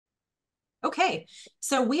Okay,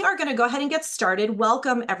 so we are going to go ahead and get started.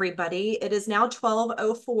 Welcome, everybody. It is now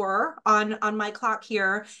 12:04 on my clock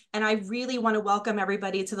here, and I really want to welcome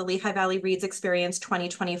everybody to the Lehigh Valley Reads Experience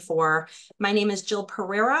 2024. My name is Jill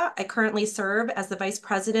Pereira. I currently serve as the Vice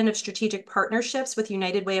President of Strategic Partnerships with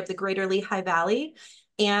United Way of the Greater Lehigh Valley,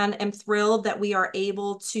 and am thrilled that we are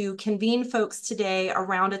able to convene folks today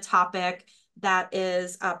around a topic that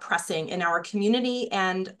is pressing in our community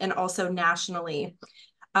and also nationally.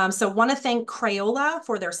 So want to thank Crayola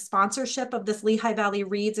for their sponsorship of this Lehigh Valley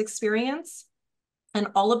Reads experience and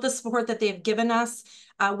all of the support that they've given us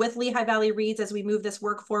with Lehigh Valley Reads as we move this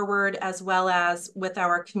work forward, as well as with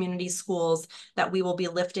our community schools that we will be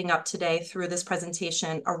lifting up today through this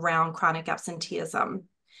presentation around chronic absenteeism.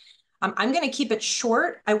 I'm going to keep it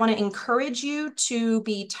short. I want to encourage you to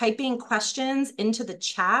be typing questions into the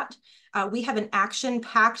chat. We have an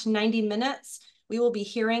action-packed 90 minutes. We will be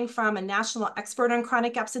hearing from a national expert on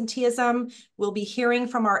chronic absenteeism. We'll be hearing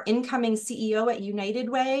from our incoming CEO at United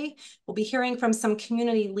Way. We'll be hearing from some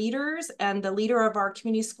community leaders and the leader of our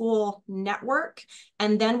community school network.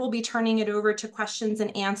 And then we'll be turning it over to questions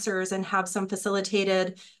and answers and have some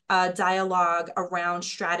facilitated dialogue around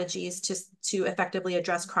strategies to effectively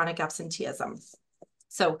address chronic absenteeism.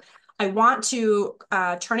 So I want to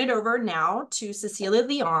turn it over now to Cecelia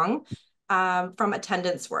Leong from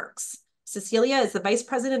Attendance Works. Cecelia is the Vice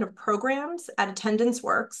President of Programs at Attendance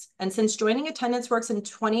Works, and since joining Attendance Works in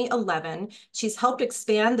 2011, she's helped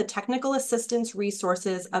expand the technical assistance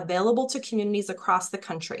resources available to communities across the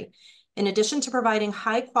country. In addition to providing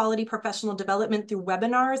high-quality professional development through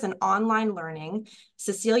webinars and online learning,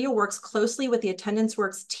 Cecelia works closely with the Attendance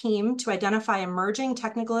Works team to identify emerging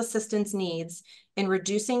technical assistance needs in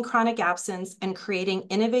reducing chronic absence and creating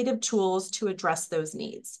innovative tools to address those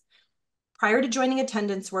needs. Prior to joining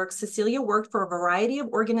Attendance Works, Cecelia worked for a variety of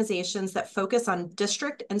organizations that focus on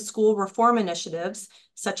district and school reform initiatives,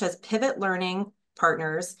 such as Pivot Learning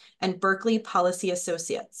Partners and Berkeley Policy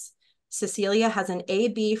Associates. Cecelia has an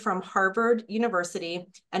AB from Harvard University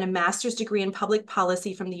and a master's degree in public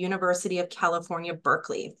policy from the University of California,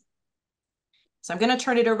 Berkeley. So I'm going to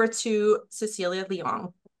turn it over to Cecelia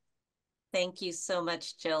Leong. Thank you so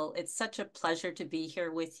much, Jill. It's such a pleasure to be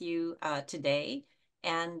here with you today.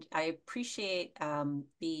 And I appreciate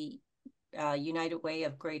the United Way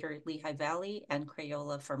of Greater Lehigh Valley and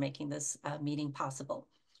Crayola for making this meeting possible.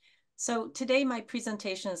 So today my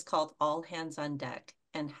presentation is called All Hands on Deck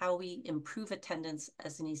and how we improve attendance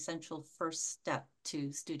as an essential first step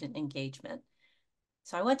to student engagement.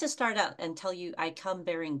 So I want to start out and tell you I come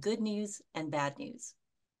bearing good news and bad news.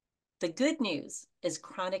 The good news is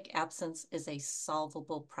chronic absence is a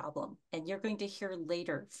solvable problem, and you're going to hear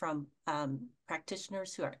later from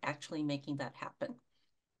practitioners who are actually making that happen.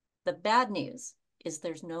 The bad news is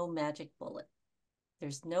there's no magic bullet.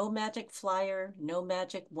 There's no magic flyer, no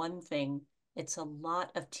magic one thing. It's a lot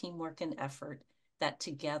of teamwork and effort that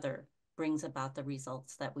together brings about the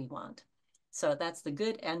results that we want. So that's the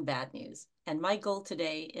good and bad news. And my goal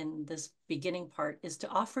today in this beginning part is to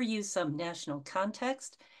offer you some national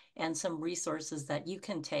context and some resources that you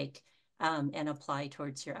can take and apply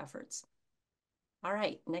towards your efforts. All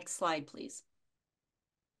right, next slide, please.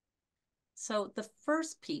 So the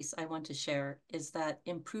first piece I want to share is that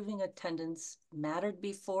improving attendance mattered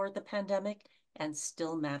before the pandemic and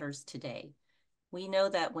still matters today. We know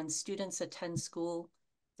that when students attend school,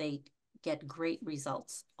 they get great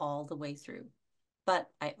results all the way through. But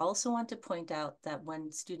I also want to point out that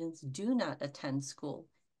when students do not attend school,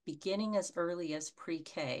 beginning as early as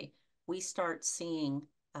pre-K, we start seeing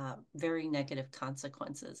very negative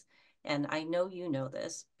consequences. And I know you know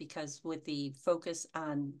this because with the focus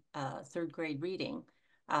on third grade reading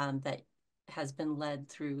that has been led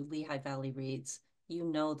through Lehigh Valley Reads, you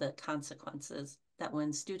know the consequences that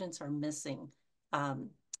when students are missing,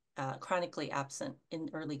 chronically absent in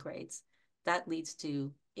early grades, that leads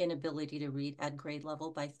to inability to read at grade level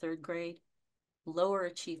by third grade, lower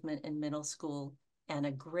achievement in middle school, and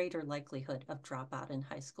a greater likelihood of dropout in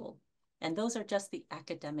high school. And those are just the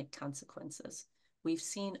academic consequences. We've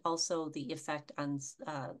seen also the effect on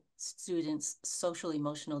students' social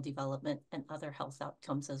emotional development and other health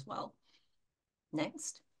outcomes as well.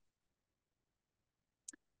 Next.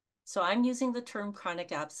 So I'm using the term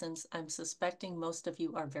chronic absence. I'm suspecting most of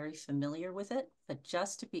you are very familiar with it, but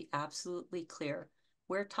just to be absolutely clear,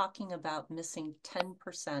 we're talking about missing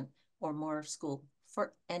 10% or more of school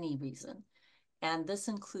for any reason. And this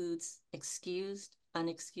includes excused,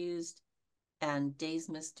 unexcused, and days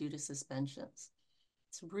missed due to suspensions.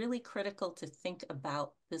 It's really critical to think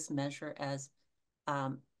about this measure as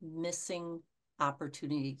missing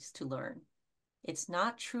opportunities to learn. It's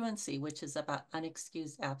not truancy, which is about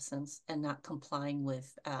unexcused absence and not complying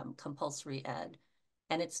with compulsory ed.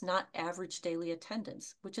 And it's not average daily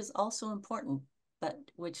attendance, which is also important, but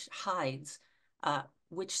which hides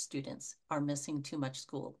which students are missing too much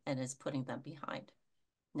school and is putting them behind.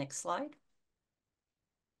 Next slide.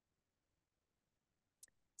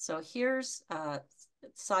 So here's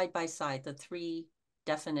side by side the three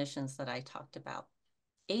definitions that I talked about.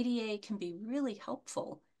 ADA can be really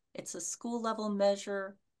helpful. It's a school level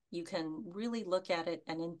measure. You can really look at it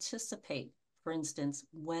and anticipate, for instance,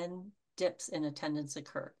 when dips in attendance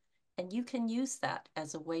occur. And you can use that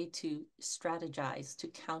as a way to strategize to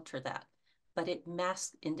counter that, but it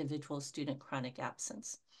masks individual student chronic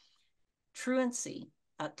absence. Truancy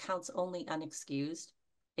counts only unexcused.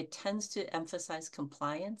 It tends to emphasize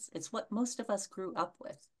compliance. It's what most of us grew up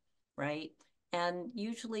with, right? And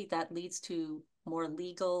usually that leads to more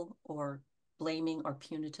legal or blaming or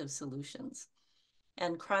punitive solutions.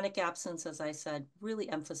 And chronic absence, as I said, really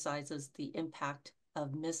emphasizes the impact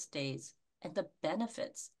of missed days and the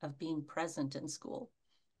benefits of being present in school.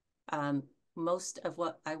 Most of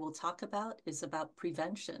what I will talk about is about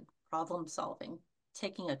prevention, problem solving,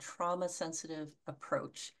 taking a trauma-sensitive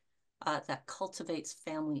approach that cultivates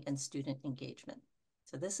family and student engagement.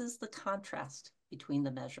 So this is the contrast between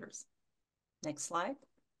the measures. Next slide.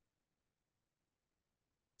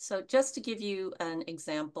 So just to give you an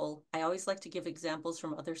example, I always like to give examples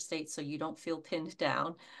from other states so you don't feel pinned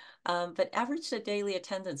down, but average daily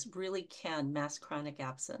attendance really can mask chronic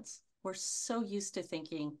absence. We're so used to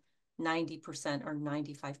thinking 90% or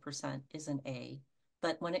 95% is an A,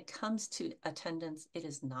 but when it comes to attendance, it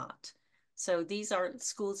is not. So these are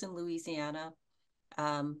schools in Louisiana,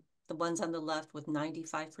 the ones on the left with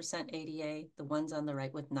 95% ADA, the ones on the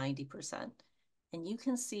right with 90%. And you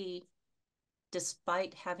can see,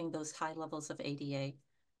 despite having those high levels of ADA,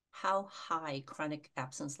 how high chronic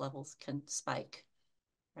absence levels can spike,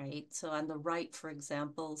 right? So on the right, for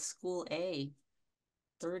example, school A,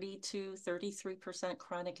 30 to 33%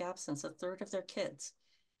 chronic absence, a third of their kids.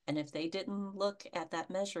 And if they didn't look at that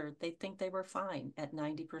measure, they'd think they were fine at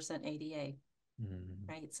 90% ADA,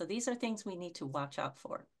 right? So these are things we need to watch out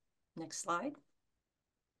for. Next slide.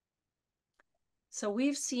 So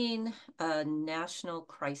we've seen a national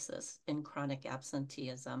crisis in chronic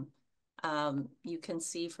absenteeism. You can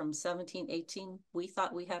see from 17-18, we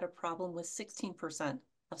thought we had a problem with 16%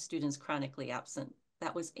 of students chronically absent.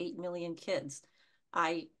 That was 8 million kids.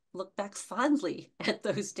 I look back fondly at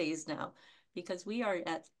those days now because we are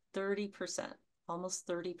at 30%, almost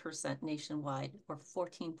 30% nationwide, or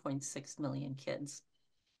 14.6 million kids.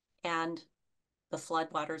 And the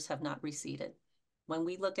floodwaters have not receded. When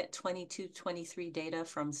we look at 22-23 data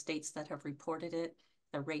from states that have reported it,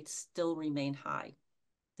 the rates still remain high.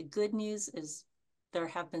 The good news is there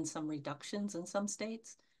have been some reductions in some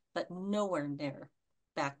states, but nowhere near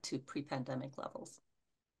back to pre-pandemic levels.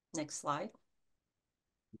 Next slide.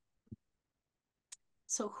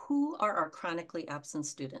 So who are our chronically absent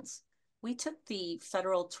students? We took the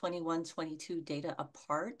federal 21-22 data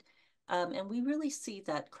apart, and we really see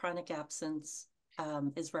that chronic absence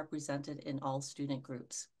is represented in all student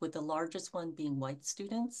groups, with the largest one being white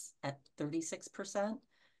students at 36%,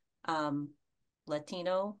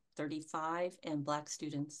 Latino 35%, and Black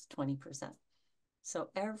students 20%. So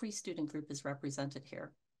every student group is represented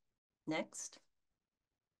here. Next.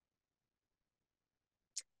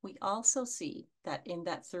 We also see that in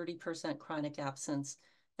that 30% chronic absence,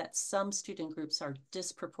 that some student groups are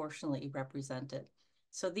disproportionately represented.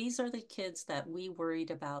 So these are the kids that we worried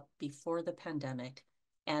about before the pandemic,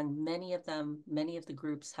 and many of the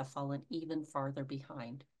groups have fallen even farther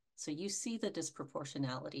behind. So you see the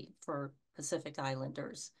disproportionality for Pacific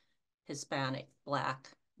Islanders, Hispanic, Black,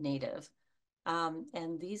 Native.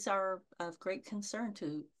 And these are of great concern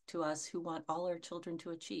to us who want all our children to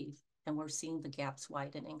achieve, and we're seeing the gaps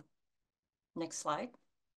widening. Next slide.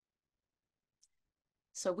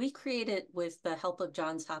 So we created, with the help of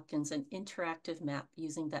Johns Hopkins, an interactive map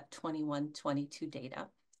using that 21-22 data.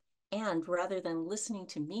 And rather than listening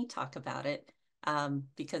to me talk about it,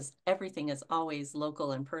 because everything is always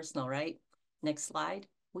local and personal, right? Next slide.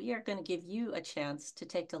 We are going to give you a chance to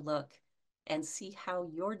take a look and see how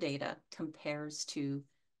your data compares to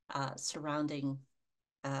surrounding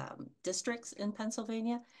districts in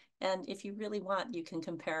Pennsylvania. And if you really want, you can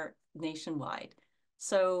compare nationwide.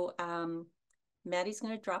 So Maddie's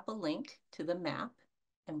going to drop a link to the map.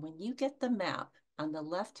 And when you get the map, on the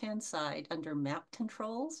left-hand side under map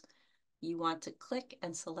controls, you want to click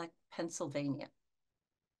and select Pennsylvania.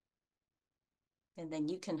 And then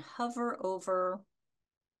you can hover over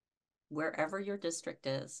wherever your district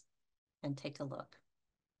is and take a look.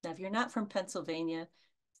 Now, if you're not from Pennsylvania,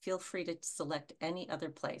 feel free to select any other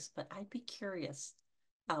place, but I'd be curious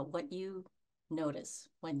what you notice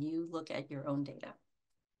when you look at your own data.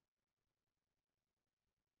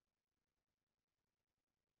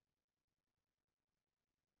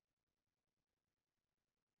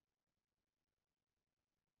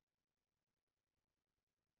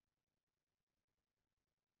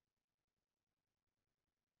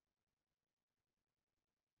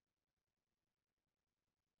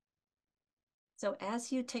 So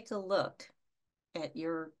as you take a look at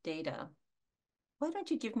your data, why don't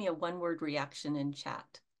you give me a one-word reaction in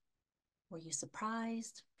chat? Were you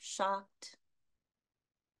surprised, shocked,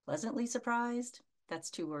 pleasantly surprised? That's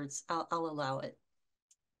 2 words. I'll allow it.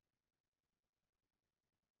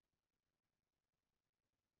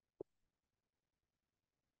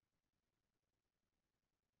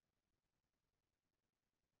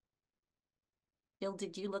 Bill,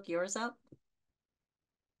 did you look yours up?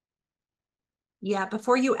 Yeah,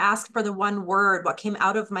 before you asked for the one word, what came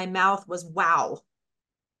out of my mouth was wow.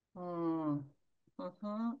 Mm-hmm.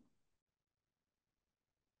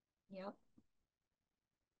 Yep.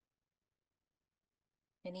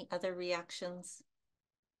 Any other reactions?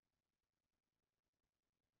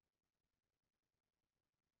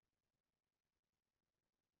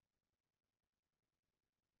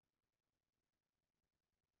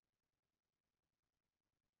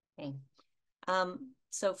 Okay.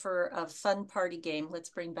 So for a fun party game, let's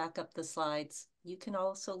bring back up the slides. You can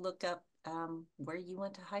also look up where you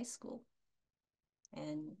went to high school.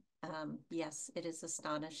 And yes, it is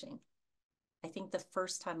astonishing. I think the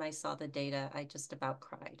first time I saw the data, I just about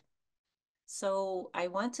cried. So I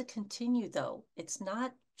want to continue though. It's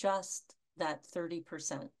not just that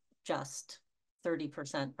 30%, just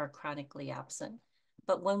 30% are chronically absent.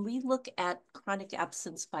 But when we look at chronic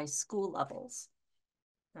absence by school levels,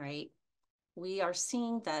 right, we are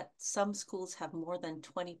seeing that some schools have more than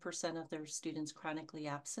 20% of their students chronically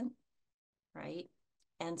absent, right?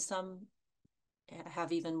 And some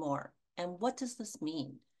have even more. And what does this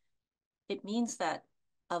mean? It means that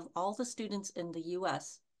of all the students in the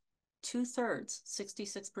US, 2/3,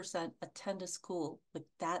 66%, attend a school with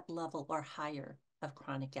that level or higher of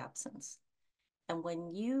chronic absence. And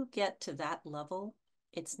when you get to that level,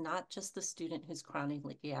 it's not just the student who's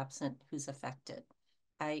chronically absent who's affected.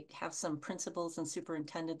 I have some principals and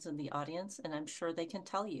superintendents in the audience, and I'm sure they can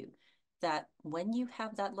tell you that when you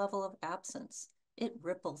have that level of absence, it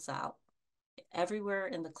ripples out everywhere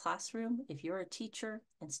in the classroom. If you're a teacher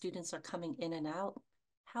and students are coming in and out,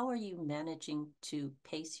 how are you managing to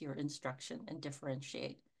pace your instruction and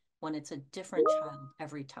differentiate when it's a different child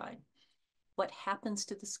every time? What happens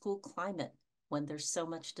to the school climate when there's so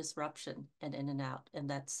much disruption and in and out and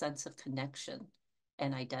that sense of connection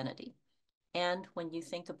and identity? And when you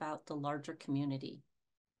think about the larger community,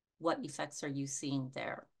 what effects are you seeing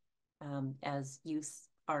there as youth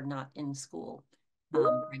are not in school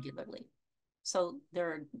regularly? So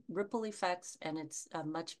there are ripple effects, and it's a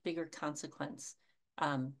much bigger consequence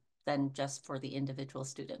than just for the individual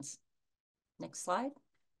students. Next slide.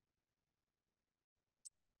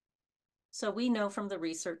 So we know from the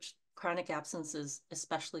research, chronic absence is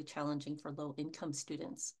especially challenging for low-income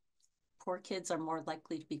students. Poor kids are more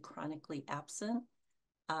likely to be chronically absent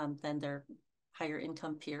than their higher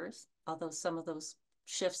income peers, although some of those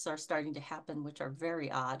shifts are starting to happen, which are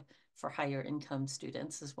very odd for higher income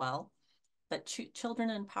students as well. But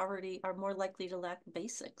children in poverty are more likely to lack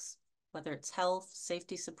basics, whether it's health,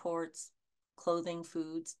 safety supports, clothing,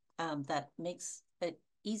 foods, that makes it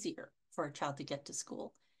easier for a child to get to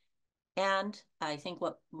school. And I think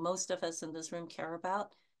what most of us in this room care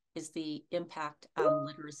about is the impact on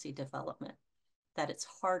literacy development, that it's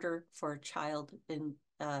harder for a child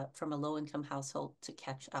from a low-income household to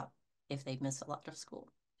catch up if they miss a lot of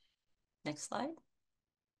school. Next slide.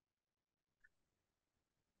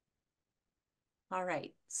 All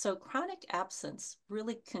right, so chronic absence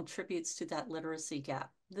really contributes to that literacy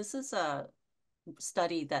gap. This is a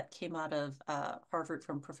study that came out of Harvard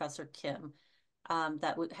from Professor Kim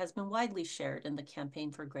that has been widely shared in the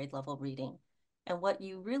Campaign for Grade Level Reading. And what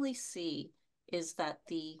you really see is that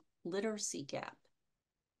the literacy gap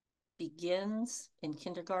begins in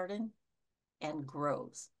kindergarten and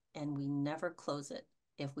grows, and we never close it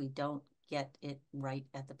if we don't get it right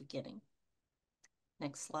at the beginning.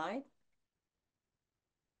 Next slide.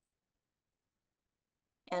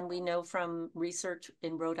 And we know from research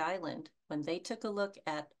in Rhode Island, when they took a look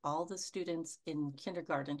at all the students in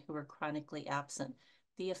kindergarten who were chronically absent,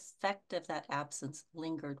 the effect of that absence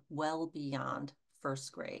lingered well beyond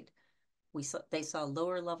first grade. They saw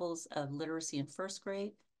lower levels of literacy in first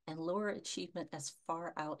grade and lower achievement as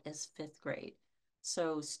far out as fifth grade.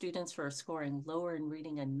 So students who are scoring lower in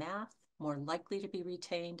reading and math, more likely to be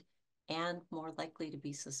retained and more likely to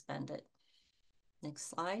be suspended. Next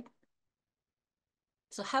slide.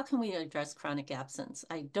 So how can we address chronic absence?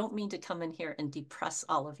 I don't mean to come in here and depress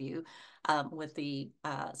all of you with the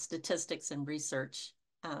statistics and research,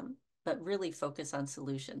 but really focus on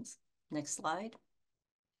solutions. Next slide.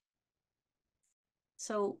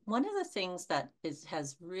 So one of the things that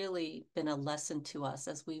has really been a lesson to us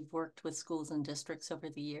as we've worked with schools and districts over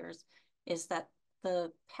the years is that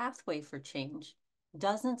the pathway for change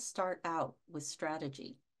doesn't start out with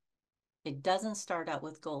strategy. It doesn't start out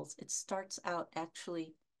with goals. It starts out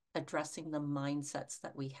actually addressing the mindsets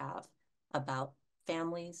that we have about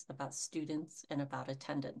families, about students, and about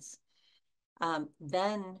attendance.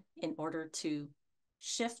 Then, in order to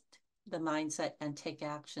shift the mindset and take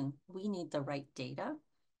action, we need the right data,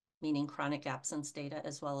 meaning chronic absence data,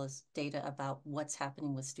 as well as data about what's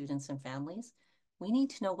happening with students and families. We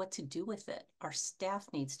need to know what to do with it. Our staff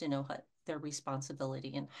needs to know their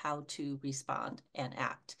responsibility and how to respond and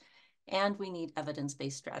act. And we need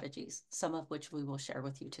evidence-based strategies, some of which we will share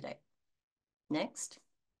with you today. Next.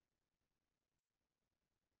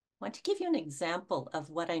 I want to give you an example of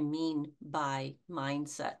what I mean by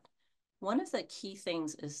mindset. One of the key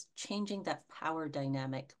things is changing that power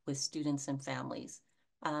dynamic with students and families.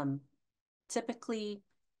 Typically,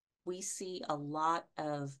 we see a lot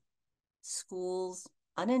of schools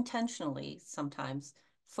unintentionally sometimes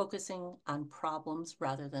focusing on problems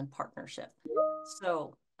rather than partnership.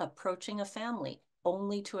 So approaching a family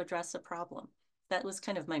only to address a problem. That was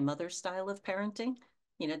kind of my mother's style of parenting.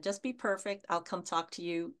 You know, just be perfect. I'll come talk to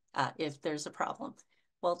you if there's a problem.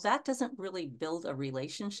 Well, that doesn't really build a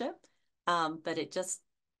relationship, but it just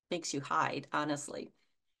makes you hide, honestly.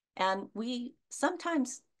 And we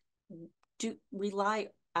sometimes do rely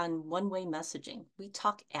on one-way messaging. We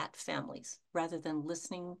talk at families rather than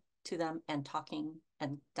listening to them and talking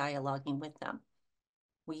and dialoguing with them.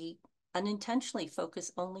 We unintentionally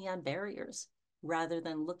focus only on barriers rather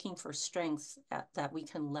than looking for strengths that we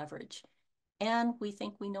can leverage. And we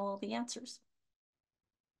think we know all the answers,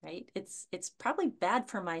 right? It's probably bad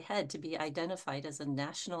for my head to be identified as a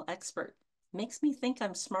national expert. Makes me think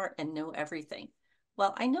I'm smart and know everything.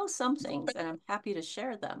 Well, I know some things and I'm happy to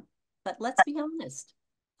share them, but let's be honest.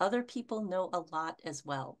 Other people know a lot as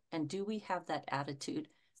well. And do we have that attitude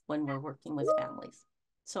when we're working with families?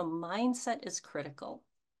 So mindset is critical.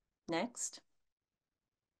 Next.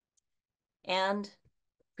 And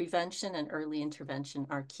prevention and early intervention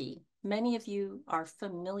are key. Many of you are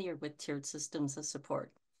familiar with tiered systems of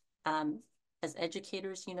support. As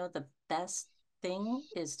educators, you know the best thing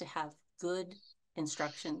is to have good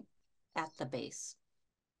instruction at the base.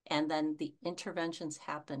 And then the interventions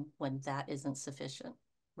happen when that isn't sufficient,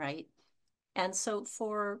 right? And so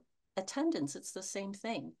for attendance, it's the same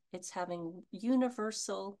thing. It's having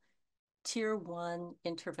universal tier one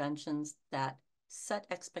interventions that set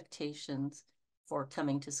expectations for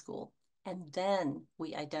coming to school. And then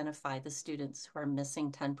we identify the students who are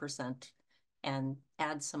missing 10% and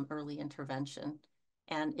add some early intervention.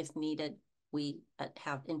 And if needed, we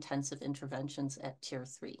have intensive interventions at tier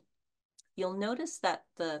three. You'll notice that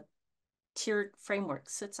the tiered framework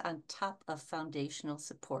sits on top of foundational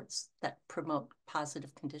supports that promote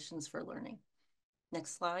positive conditions for learning.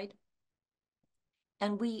 Next slide.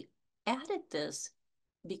 And we added this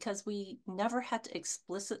because we never had to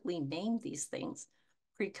explicitly name these things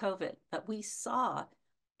pre-COVID, but we saw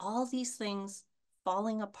all these things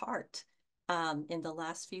falling apart in the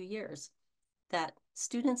last few years, that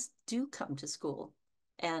students do come to school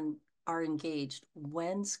and are engaged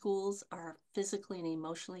when schools are physically and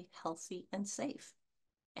emotionally healthy and safe.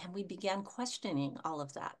 And we began questioning all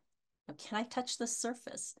of that. Can I touch the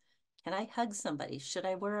surface? Can I hug somebody? Should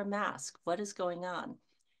I wear a mask? What is going on?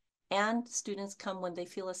 And students come when they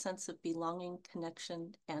feel a sense of belonging,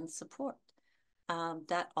 connection, and support.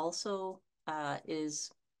 That also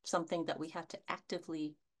is something that we have to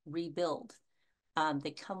actively rebuild.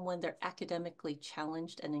 They come when they're academically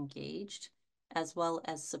challenged and engaged, as well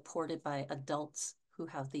as supported by adults who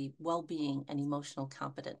have the well-being and emotional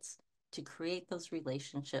competence to create those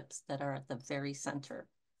relationships that are at the very center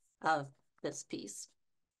of this piece.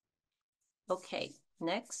 Okay,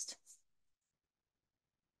 next.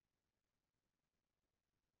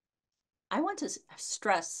 I want to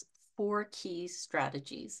stress 4 key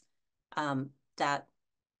strategies that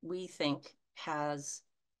we think has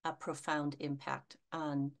a profound impact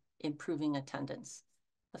on improving attendance.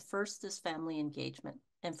 The first is family engagement.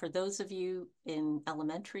 And for those of you in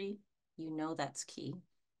elementary, you know that's key,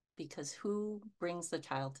 because who brings the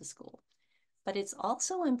child to school? But it's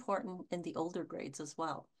also important in the older grades as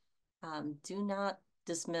well. Do not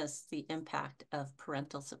dismiss the impact of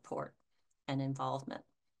parental support and involvement.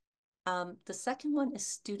 The second one is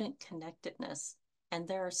student connectedness. And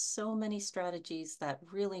there are so many strategies that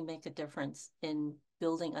really make a difference in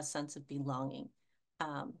building a sense of belonging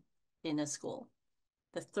in a school.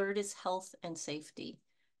 The third is health and safety.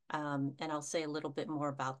 And I'll say a little bit more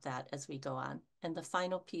about that as we go on. And the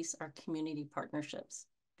final piece are community partnerships,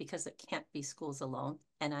 because it can't be schools alone.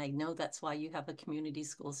 And I know that's why you have a community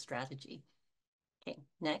school strategy. Okay,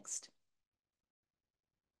 next.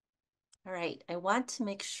 All right, I want to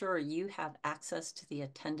make sure you have access to the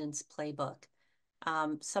attendance playbook.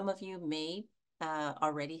 Some of you may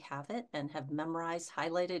already have it and have memorized,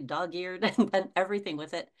 highlighted, dog-eared, and done everything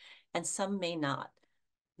with it, and some may not.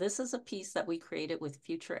 This is a piece that we created with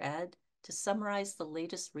Future Ed to summarize the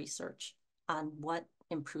latest research on what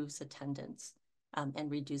improves attendance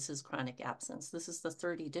and reduces chronic absence. This is the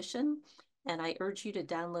third edition, and I urge you to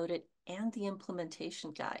download it and the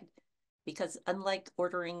implementation guide, because unlike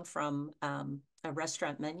ordering from a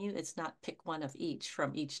restaurant menu, it's not pick one of each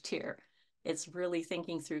from each tier. It's really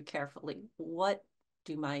thinking through carefully, what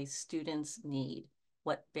do my students need?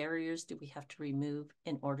 What barriers do we have to remove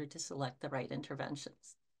in order to select the right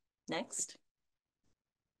interventions? Next.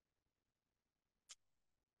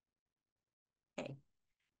 Okay.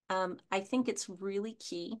 I think it's really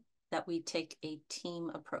key that we take a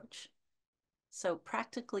team approach. So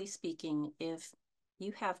practically speaking, if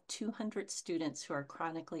you have 200 students who are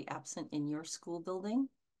chronically absent in your school building,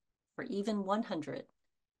 or even 100,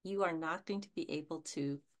 you are not going to be able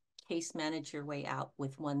to case manage your way out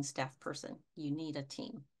with one staff person. You need a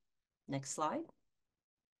team. Next slide.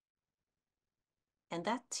 And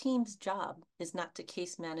that team's job is not to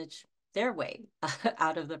case manage their way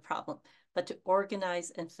out of the problem, but to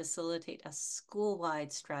organize and facilitate a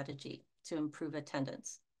school-wide strategy to improve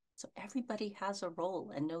attendance. So everybody has a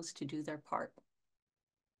role and knows to do their part.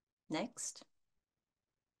 Next.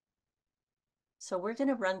 So we're going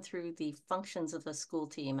to run through the functions of the school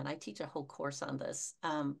team, and I teach a whole course on this.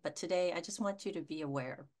 But today, I just want you to be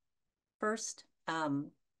aware. First, and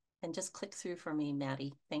just click through for me,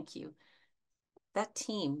 Maddie. Thank you. That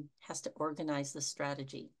team has to organize the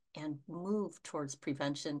strategy and move towards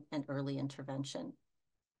prevention and early intervention.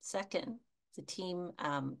 Second, the team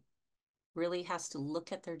really has to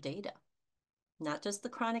look at their data, not just the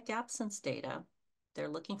chronic absence data. They're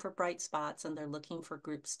looking for bright spots and they're looking for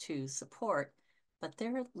groups to support, but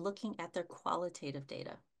they're looking at their qualitative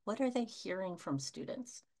data. What are they hearing from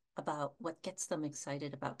students about what gets them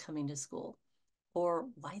excited about coming to school, or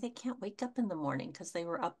why they can't wake up in the morning because they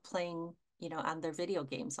were up playing, on their video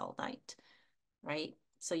games all night, right?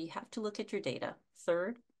 So you have to look at your data.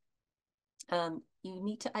 Third, you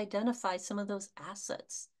need to identify some of those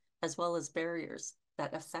assets as well as barriers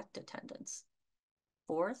that affect attendance.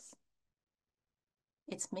 Fourth,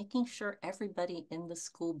 it's making sure everybody in the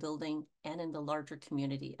school building and in the larger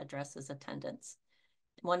community addresses attendance.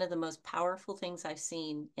 One of the most powerful things I've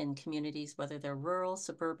seen in communities, whether they're rural,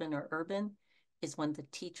 suburban, or urban, is when the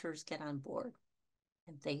teachers get on board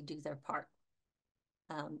and they do their part.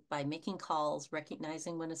 By making calls,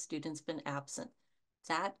 recognizing when a student's been absent,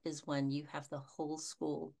 that is when you have the whole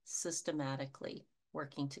school systematically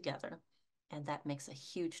working together. And that makes a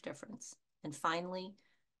huge difference. And finally,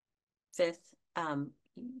 fifth,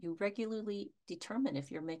 you regularly determine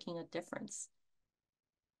if you're making a difference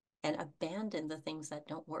and abandon the things that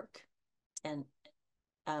don't work and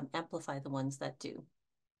amplify the ones that do.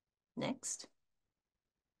 Next.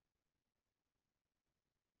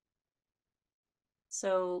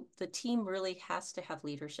 So the team really has to have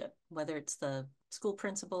leadership, whether it's the school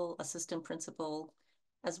principal, assistant principal,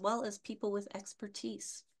 as well as people with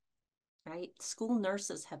expertise, right? School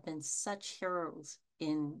nurses have been such heroes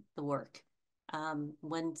in the work.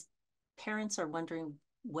 When parents are wondering,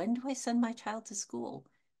 when do I send my child to school?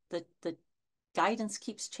 The guidance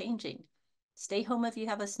keeps changing. Stay home if you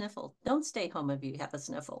have a sniffle. Don't stay home if you have a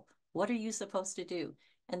sniffle. What are you supposed to do?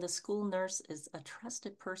 And the school nurse is a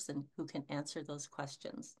trusted person who can answer those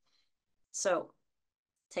questions. So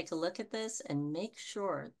take a look at this and make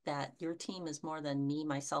sure that your team is more than me,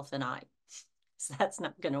 myself, and I. So that's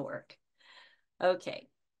not going to work. Okay,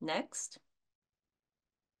 next.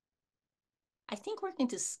 I think we're going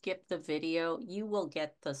to skip the video. You will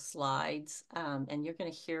get the slides and you're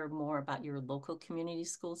going to hear more about your local community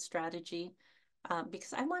school strategy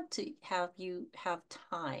because I want to have you have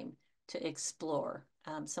time to explore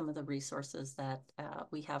some of the resources that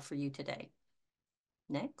we have for you today.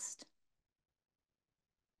 Next.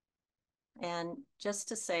 And just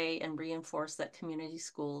to say and reinforce that community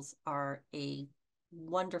schools are a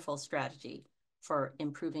wonderful strategy for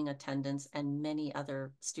improving attendance and many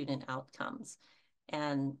other student outcomes.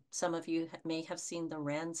 And some of you may have seen the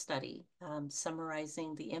RAND study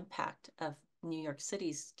summarizing the impact of New York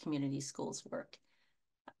City's community schools work.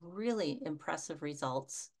 Really impressive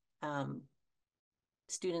results.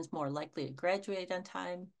 Students more likely to graduate on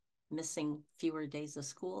time, missing fewer days of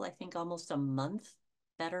school, I think almost a month,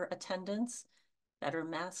 better attendance, better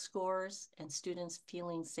math scores, and students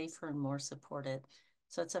feeling safer and more supported.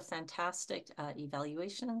 So it's a fantastic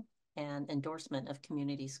evaluation and endorsement of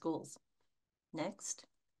community schools. Next.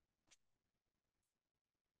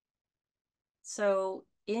 So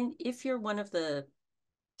if you're one of the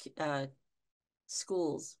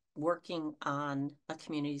schools working on a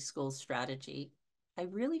community school strategy, I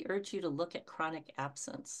really urge you to look at chronic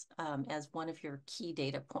absence as one of your key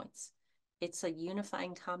data points. It's a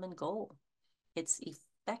unifying common goal. It's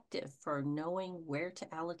effective for knowing where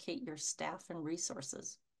to allocate your staff and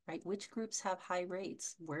resources, right? Which groups have high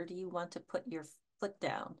rates? Where do you want to put your foot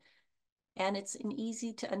down? And it's an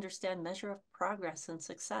easy to understand measure of progress and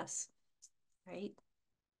success, right?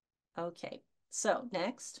 Okay, so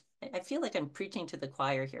next, I feel like I'm preaching to the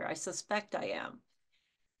choir here. I suspect I am.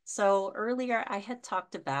 So earlier I had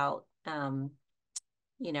talked about,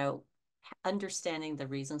 you know, understanding the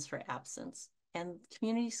reasons for absence, and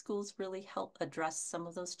community schools really help address some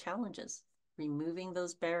of those challenges, removing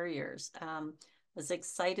those barriers. Was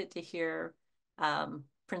excited to hear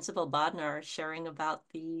Principal Bodnar sharing about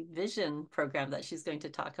the vision program that she's going to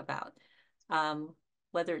talk about.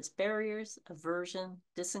 Whether it's barriers, aversion,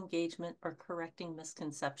 disengagement, or correcting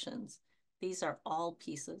misconceptions, these are all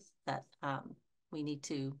pieces that we need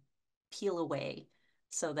to peel away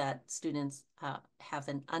so that students have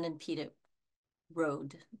an unimpeded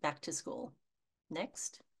road back to school.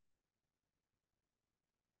 Next.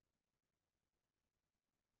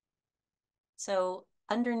 So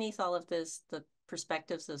underneath all of this, the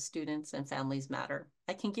perspectives of students and families matter.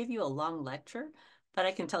 I can give you a long lecture, but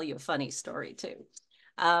I can tell you a funny story too.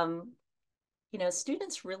 You know,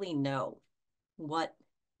 students really know what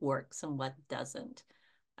works and what doesn't.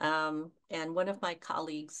 And one of my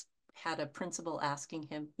colleagues had a principal asking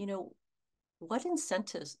him, you know, what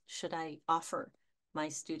incentives should I offer my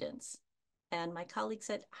students? And my colleague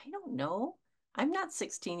said, I don't know. I'm not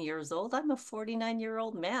 16 years old. I'm a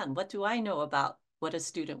 49-year-old man. What do I know about what a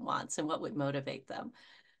student wants and what would motivate them?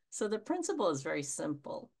 So the principle is very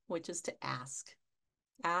simple, which is to ask.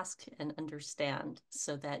 Ask and understand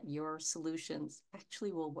so that your solutions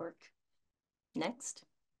actually will work. Next.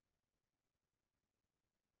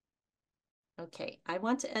 Okay, I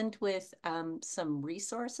want to end with some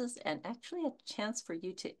resources and actually a chance for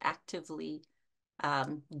you to actively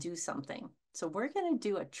do something. So we're going to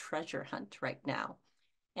do a treasure hunt right now.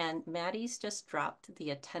 And Maddie's just dropped the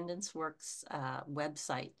Attendance Works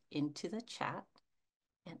website into the chat.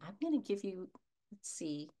 And I'm going to give you, let's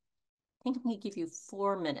see, I think I'm going to give you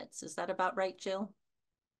 4 minutes. Is that about right, Jill?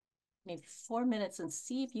 Maybe 4 minutes and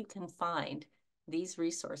see if you can find these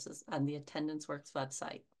resources on the Attendance Works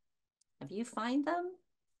website. If you find them,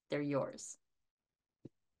 they're yours.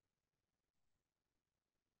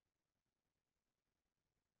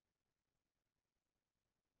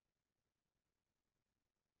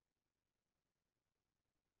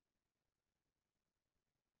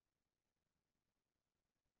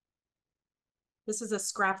 This is a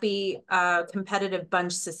scrappy, competitive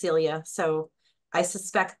bunch, Cecelia. So I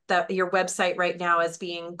suspect that your website right now is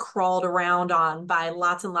being crawled around on by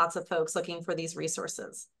lots and lots of folks looking for these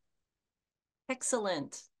resources.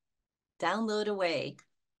 Excellent. Download away.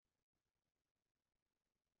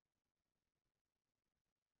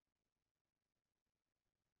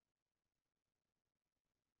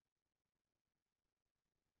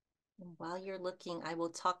 And while you're looking, I will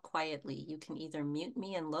talk quietly. You can either mute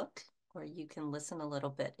me and look, or you can listen a little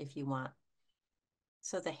bit if you want.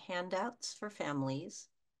 So the handouts for families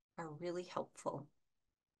are really helpful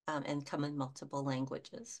and come in multiple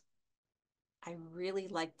languages. I really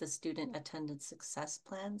like the student attendance success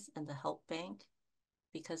plans and the help bank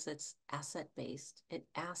because it's asset-based. It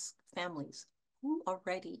asks families who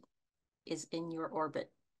already is in your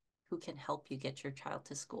orbit, who can help you get your child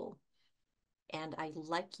to school. And I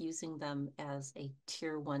like using them as a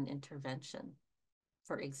tier 1 intervention.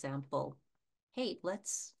 For example, hey,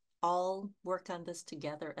 let's all work on this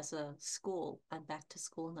together as a school on back to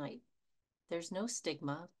school night. There's no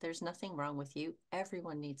stigma. There's nothing wrong with you.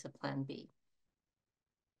 Everyone needs a plan B.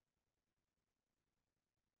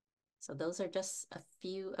 So those are just a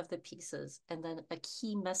few of the pieces. And then a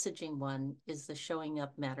key messaging one is the Showing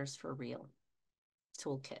Up Matters for Real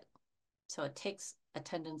toolkit. So it takes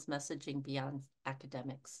attendance messaging beyond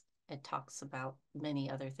academics. It talks about many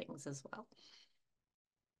other things as well.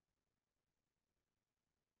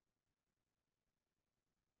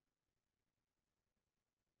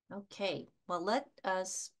 Okay, well, let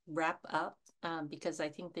us wrap up because I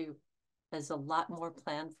think there is a lot more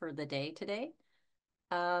planned for the day today.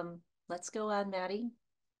 Let's go on, Maddie.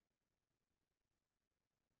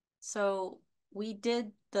 So we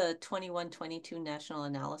did the 21-22 national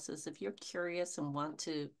analysis. If you're curious and want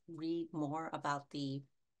to read more about the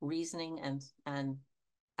reasoning and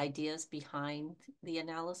ideas behind the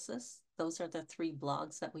analysis, those are the 3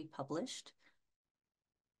 blogs that we published.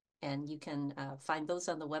 And you can find those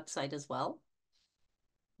on the website as well.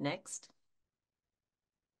 Next.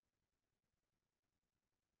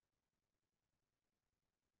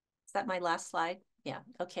 Is that my last slide? Yeah,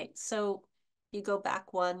 okay. So you go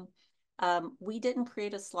back one. We didn't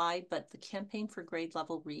create a slide, but the Campaign for Grade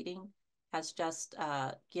Level Reading has just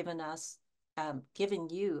given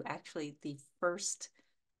you actually the first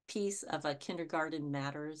piece of a Kindergarten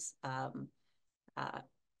Matters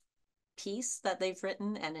piece that they've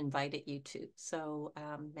written and invited you to. So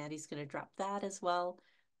Maddie's going to drop that as well.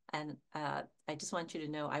 And I just want you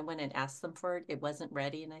to know, I went and asked them for it. It wasn't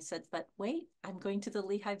ready. And I said, but wait, I'm going to the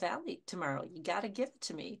Lehigh Valley tomorrow. You got to give it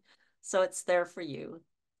to me. So it's there for you.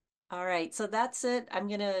 All right. So that's it. I'm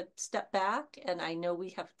going to step back. And I know we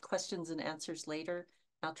have questions and answers later.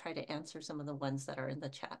 I'll try to answer some of the ones that are in the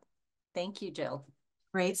chat. Thank you, Jill.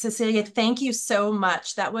 Great, Cecelia, thank you so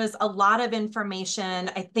much. That was a lot of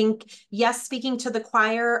information. I think, yes, speaking to the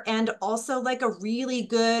choir and also like a really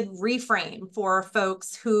good reframe for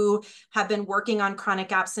folks who have been working on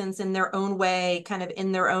chronic absence in their own way, kind of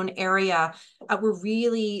in their own area. We're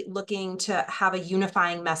really looking to have a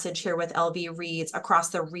unifying message here with LV Reads across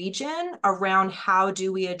the region around how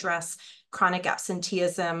do we address chronic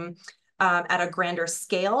absenteeism at a grander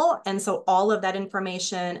scale. And so all of that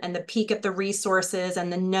information and the peek at the resources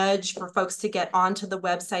and the nudge for folks to get onto the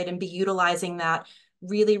website and be utilizing that,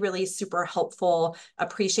 really, really super helpful.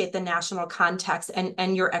 Appreciate the national context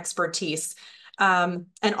and your expertise. And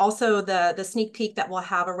also the sneak peek that we'll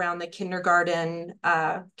have around the kindergarten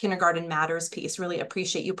matters piece. Really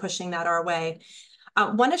appreciate you pushing that our way.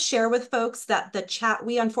 Want to share with folks that the chat,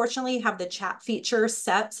 we unfortunately have the chat feature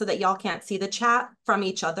set so that y'all can't see the chat from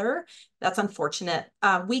each other. That's unfortunate.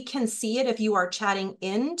 We can see it if you are chatting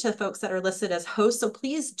in to folks that are listed as hosts. So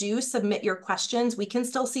please do submit your questions. We can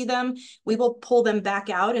still see them. We will pull them back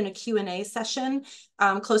out in a Q&A session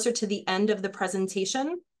closer to the end of the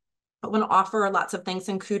presentation. I want to offer lots of thanks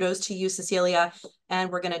and kudos to you, Cecelia. And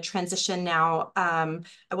we're going to transition now. I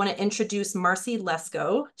want to introduce Marcy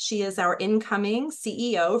Lesko. She is our incoming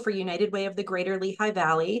CEO for United Way of the Greater Lehigh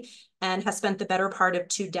Valley and has spent the better part of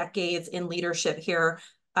 2 decades in leadership here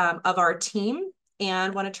of our team.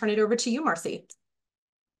 And want to turn it over to you, Marcy.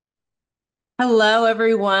 Hello,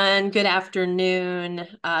 everyone. Good afternoon.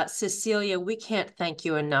 Cecelia, we can't thank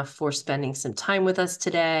you enough for spending some time with us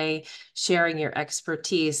today, sharing your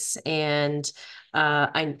expertise. And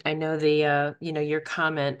I know your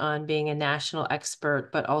comment on being a national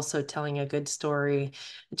expert, but also telling a good story.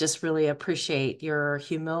 Just really appreciate your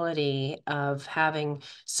humility of having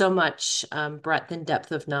so much breadth and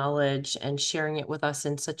depth of knowledge and sharing it with us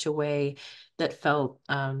in such a way that felt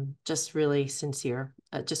just really sincere.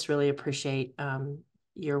 Just really appreciate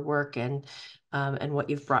your work and what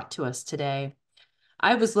you've brought to us today.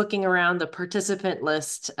 I was looking around the participant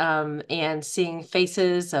list and seeing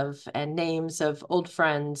faces and names of old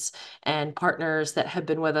friends and partners that have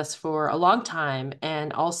been with us for a long time,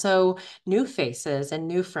 and also new faces and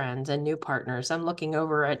new friends and new partners. I'm looking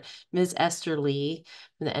over at Ms. Esther Lee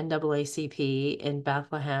from the NAACP in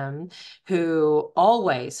Bethlehem, who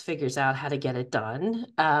always figures out how to get it done,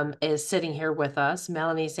 is sitting here with us.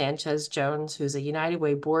 Melanie Sanchez Jones, who's a United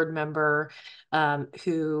Way board member,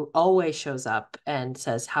 who always shows up and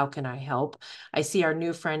says, how can I help? I see our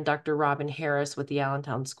new friend, Dr. Robin Harris with the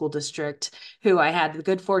Allentown School District, who I had the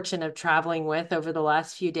good fortune of traveling with over the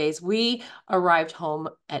last few days. We arrived home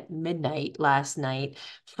at midnight last night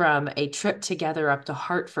from a trip together up to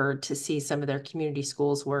Hartford to see some of their community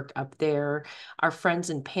schools work up there. Our friends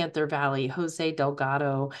in Panther Valley, Jose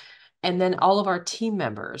Delgado, and then all of our team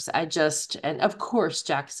members. And of course,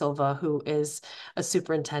 Jack Silva, who is a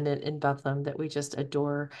superintendent in Bethlehem that we just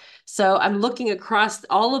adore. So I'm looking across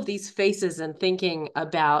all of these faces and thinking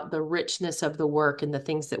about the richness of the work and the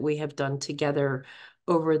things that we have done together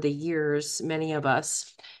over the years, many of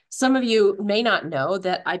us. Some of you may not know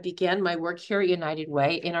that I began my work here at United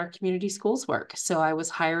Way in our community schools work. So I was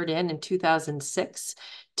hired in 2006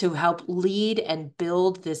 to help lead and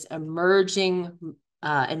build this emerging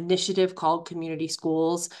initiative called Community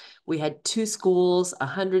Schools. We had 2 schools,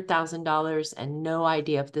 $100,000, and no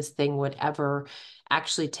idea if this thing would ever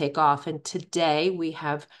actually take off. And today we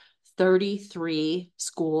have 33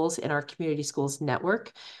 schools in our community schools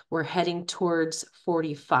network. We're heading towards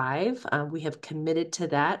 45. We have committed to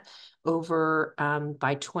that over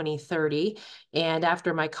by 2030. And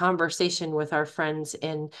after my conversation with our friends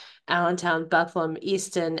in Allentown, Bethlehem,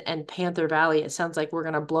 Easton, and Panther Valley, it sounds like we're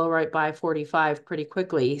going to blow right by 45 pretty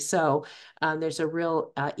quickly. So there's a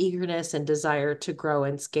real eagerness and desire to grow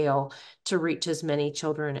and scale to reach as many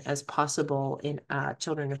children as possible in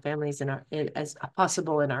children and families as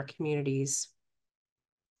possible in our communities.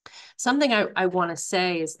 Something I want to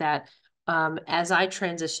say is that as I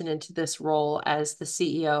transition into this role as the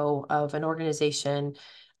CEO of an organization,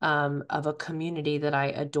 of a community that I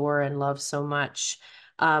adore and love so much,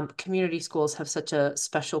 community schools have such a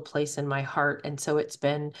special place in my heart. And so it's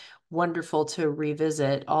been wonderful to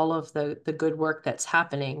revisit all of the good work that's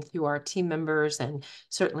happening through our team members, and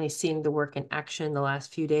certainly seeing the work in action the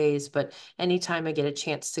last few days. But anytime I get a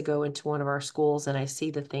chance to go into one of our schools and I see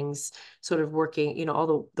the things sort of working, you know,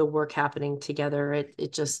 all the work happening together,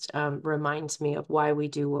 it just reminds me of why we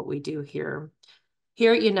do what we do here.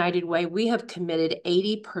 Here at United Way, we have committed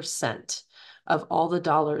 80% of all the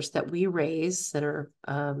dollars that we raise that are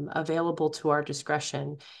available to our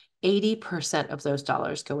discretion. 80% of those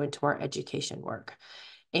dollars go into our education work.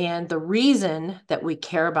 And the reason that we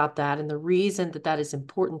care about that, and the reason that that is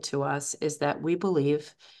important to us, is that we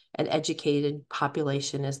believe an educated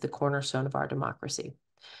population is the cornerstone of our democracy.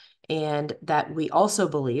 And that we also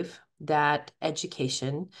believe that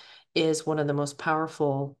education is one of the most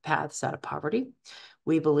powerful paths out of poverty.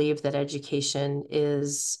 We believe that education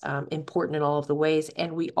is important in all of the ways.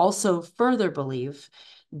 And we also further believe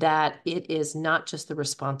that it is not just the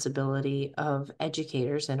responsibility of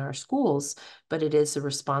educators in our schools, but it is the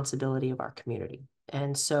responsibility of our community.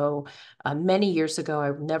 And so many years ago,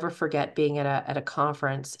 I will never forget being at a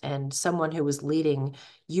conference, and someone who was leading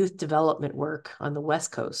youth development work on the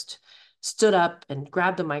West Coast stood up and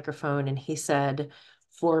grabbed the microphone, and he said,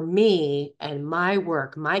 "For me and my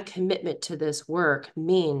work, my commitment to this work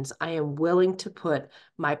means I am willing to put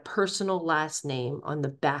my personal last name on the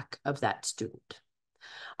back of that student.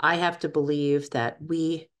 I have to believe that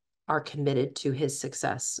we are committed to his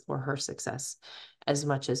success or her success as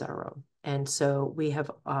much as our own." And so we have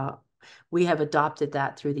adopted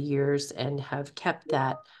that through the years and have kept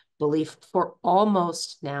that belief for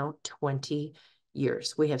almost now 20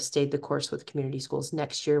 years. We have stayed the course with community schools.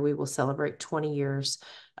 Next year, we will celebrate 20 years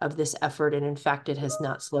of this effort. And in fact, it has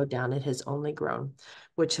not slowed down. It has only grown,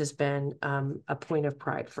 which has been a point of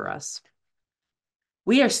pride for us.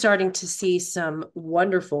 We are starting to see some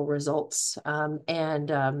wonderful results.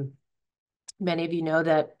 Many of you know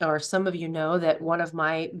that, or some of you know that one of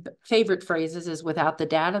my favorite phrases is, "Without the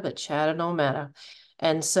data, the chatter don't matter."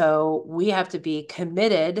 And so we have to be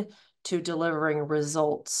committed to delivering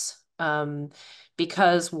results.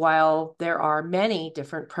 Because while there are many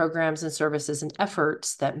different programs and services and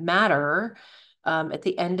efforts that matter, at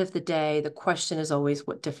the end of the day, the question is always,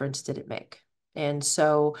 what difference did it make? And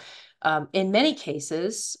so in many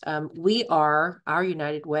cases, our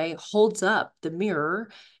United Way holds up the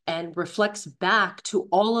mirror and reflects back to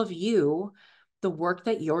all of you the work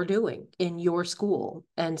that you're doing in your school.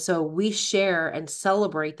 And so we share and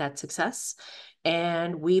celebrate that success,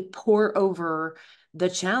 and we pour over the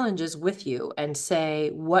challenges with you and say,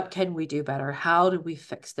 what can we do better? How do we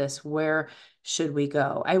fix this? Where should we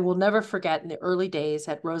go? I will never forget in the early days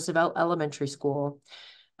at Roosevelt Elementary School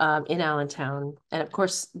in Allentown. And of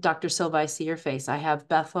course, Dr. Silva, I see your face. I have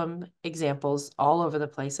Bethlehem examples all over the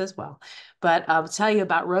place as well. But I'll tell you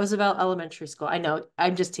about Roosevelt Elementary School. I know,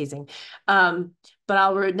 I'm just teasing. But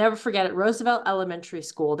I'll never forget at Roosevelt Elementary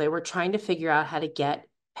School, they were trying to figure out how to get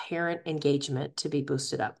parent engagement to be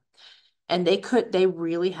boosted up. And they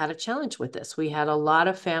really had a challenge with this. We had a lot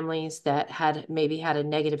of families that had maybe had a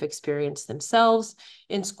negative experience themselves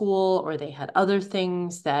in school, or they had other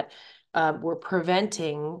things that were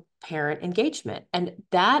preventing parent engagement. And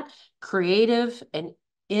that creative and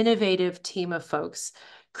innovative team of folks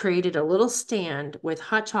created a little stand with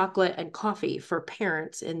hot chocolate and coffee for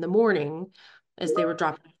parents in the morning as they were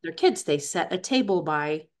dropping off their kids. They set a table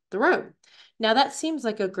by the road. Now, that seems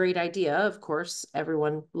like a great idea. Of course,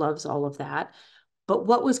 everyone loves all of that. But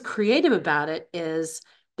what was creative about it is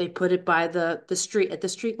they put it by the street, at the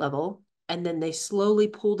street level, and then they slowly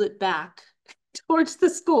pulled it back towards the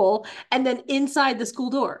school and then inside the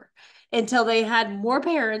school door until they had more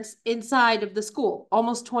parents inside of the school,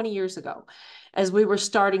 almost 20 years ago, as we were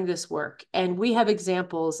starting this work. And we have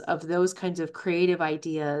examples of those kinds of creative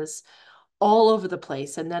ideas all over the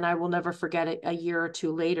place. And then I will never forget it, a year or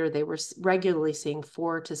two later, they were regularly seeing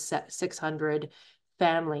 400 to 600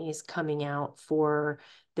 families coming out for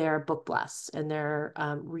their book blasts and their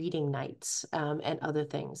reading nights and other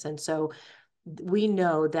things. And so we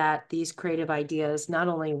know that these creative ideas, not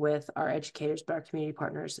only with our educators, but our community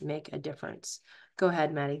partners, make a difference. Go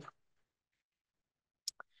ahead, Maddie.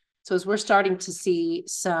 So as we're starting to see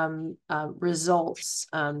some results,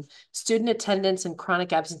 student attendance and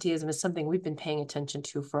chronic absenteeism is something we've been paying attention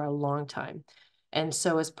to for a long time. And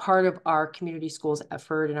so as part of our community schools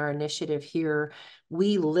effort and our initiative here,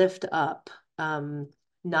 we lift up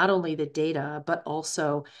not only the data, but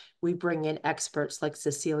also we bring in experts like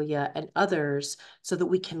Cecelia and others so that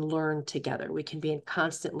we can learn together. We can be in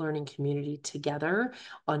constant learning community together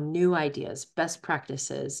on new ideas, best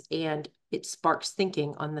practices, and it sparks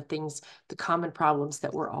thinking on the things, the common problems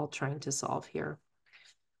that we're all trying to solve here.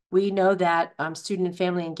 We know that student and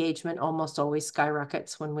family engagement almost always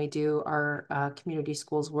skyrockets when we do our community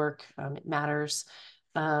schools work. It matters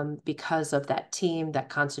because of that team, that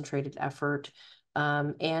concentrated effort.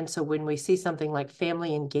 And so when we see something like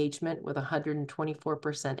family engagement with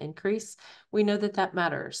 124% increase, we know that that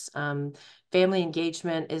matters. Family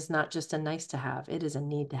engagement is not just a nice to have, it is a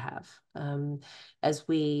need to have as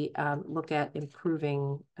we look at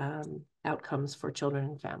improving outcomes for children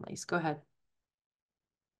and families. Go ahead.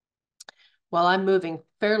 While I'm moving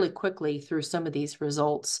fairly quickly through some of these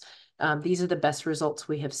results, these are the best results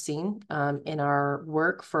we have seen in our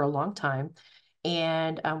work for a long time.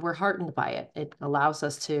 And we're heartened by it. It allows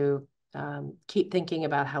us to keep thinking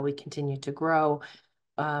about how we continue to grow.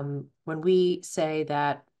 When we say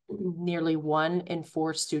that nearly 1 in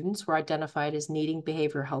 4 students were identified as needing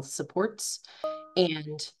behavioral health supports,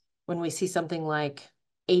 and when we see something like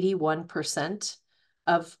 81%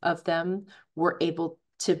 of them were able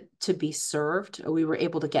to be served, or we were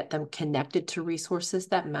able to get them connected to resources,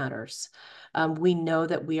 that matters. We know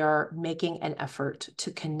that we are making an effort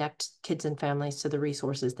to connect kids and families to the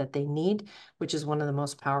resources that they need, which is one of the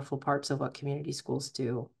most powerful parts of what community schools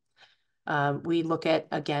do. We look at,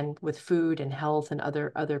 again, with food and health and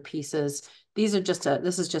other pieces. This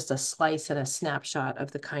is just a slice and a snapshot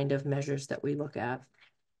of the kind of measures that we look at.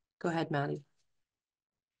 Go ahead, Maddie.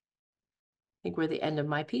 I think we're at the end of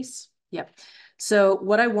my piece. Yep. So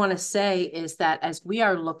what I want to say is that as we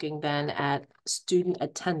are looking then at student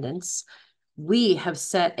attendance, we have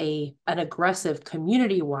set an aggressive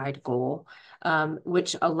community-wide goal,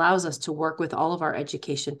 which allows us to work with all of our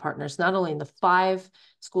education partners, not only in the 5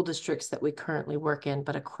 school districts that we currently work in,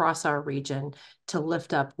 but across our region to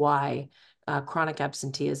lift up why chronic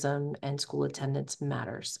absenteeism and school attendance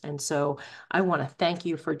matters. And so I want to thank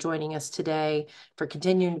you for joining us today, for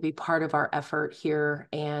continuing to be part of our effort here,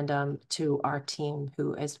 and to our team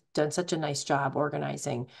who has done such a nice job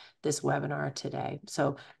organizing this webinar today.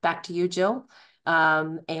 So back to you, Jill,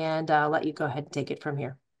 and let you go ahead and take it from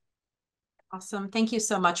here. Awesome. Thank you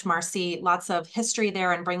so much, Marcy. Lots of history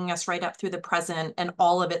there and bringing us right up through the present, and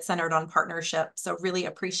all of it centered on partnership. So really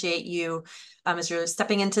appreciate you as you're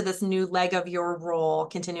stepping into this new leg of your role,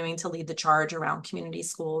 continuing to lead the charge around community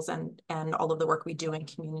schools and all of the work we do in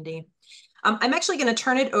community. I'm actually going to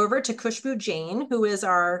turn it over to Khushbu Jain, who is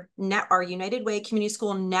our United Way Community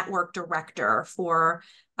School Network Director, for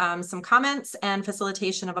some comments and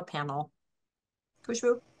facilitation of a panel.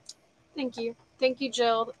 Khushbu. Thank you. Thank you,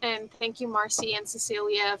 Jill, and thank you, Marcy and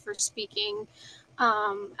Cecelia, for speaking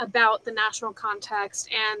about the national context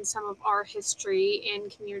and some of our history in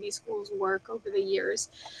community schools work over the years.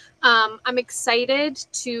 I'm excited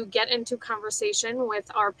to get into conversation with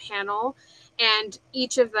our panel, and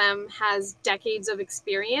each of them has decades of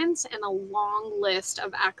experience and a long list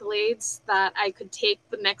of accolades that I could take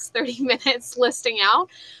the next 30 minutes listing out.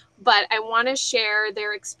 But I want to share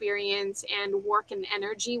their experience and work and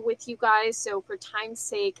energy with you guys. So for time's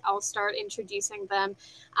sake, I'll start introducing them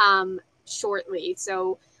shortly.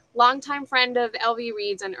 So longtime friend of LV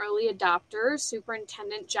Reads and early adopter,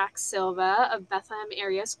 Superintendent Jack Silva of Bethlehem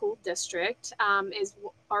Area School District is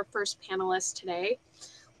our first panelist today.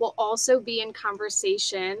 We'll also be in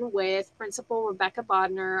conversation with Principal Rebecca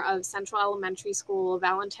Bodner of Central Elementary School of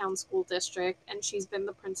Allentown School District, and she's been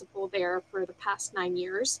the principal there for the past 9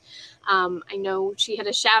 years. I know she had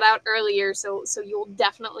a shout out earlier, so you'll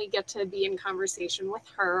definitely get to be in conversation with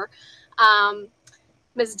her.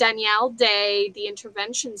 Ms. Danielle Day, the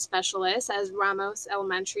intervention specialist as Ramos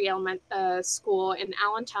Elementary School in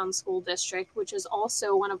Allentown School District, which is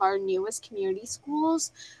also one of our newest community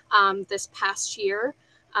schools this past year.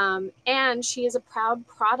 And she is a proud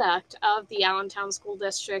product of the Allentown School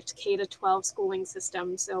District K-12 schooling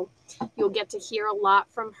system. So you'll get to hear a lot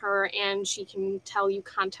from her, and she can tell you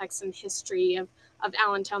context and history of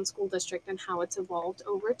Allentown School District and how it's evolved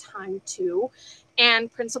over time too. And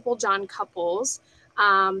Principal John Couples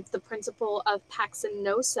the principal of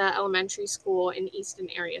Paxenosa Elementary School in Easton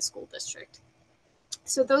Area School District.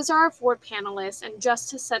 So those are our 4 panelists. And just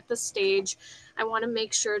to set the stage, I want to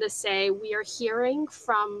make sure to say we are hearing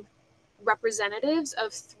from representatives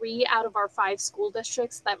of 3 out of our 5 school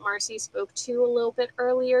districts that Marcy spoke to a little bit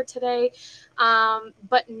earlier today.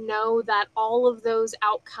 But know that all of those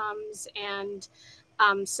outcomes and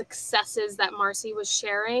successes that Marcy was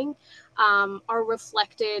sharing are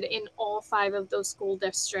reflected in all 5 of those school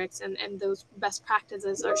districts, and those best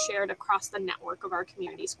practices are shared across the network of our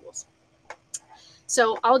community schools.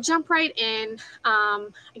 So I'll jump right in. I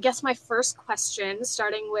guess my first question,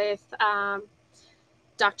 starting with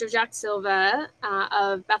Dr. Jack Silva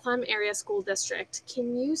of Bethlehem Area School District.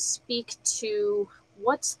 Can you speak to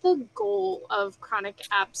what's the goal of chronic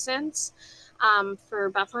absence for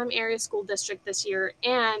Bethlehem Area School District this year,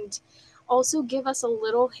 and also give us a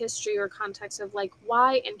little history or context of like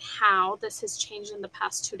why and how this has changed in the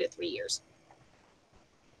past 2 to 3 years?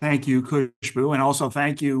 Thank you, Kushbu, and also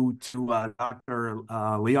thank you to Dr.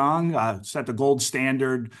 Leong. Set the gold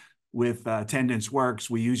standard with Attendance Works.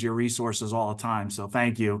 We use your resources all the time, so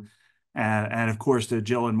thank you. And of course, to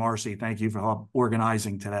Jill and Marcy, thank you for help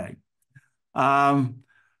organizing today.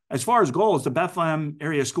 As far as goals, the Bethlehem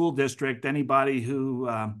Area School District, anybody who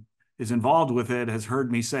is involved with it has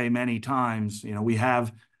heard me say many times, you know, we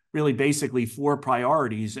have really basically 4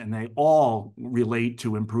 priorities, and they all relate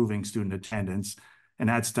to improving student attendance. And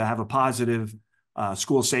that's to have a positive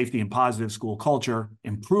school safety and positive school culture,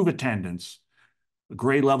 improve attendance,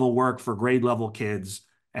 grade level work for grade level kids,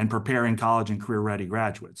 and preparing college and career ready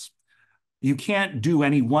graduates. You can't do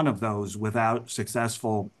any one of those without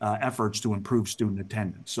successful efforts to improve student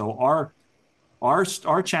attendance. So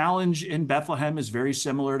our challenge in Bethlehem is very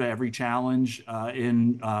similar to every challenge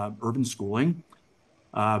in urban schooling.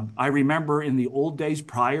 I remember in the old days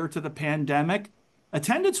prior to the pandemic,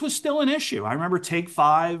 attendance was still an issue. I remember Take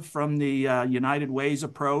 5 from the United Way's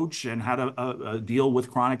approach and how to deal with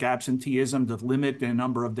chronic absenteeism to limit the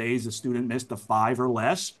number of days a student missed to 5 or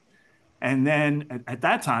less. And then at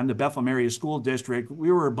that time, the Bethlehem Area School District,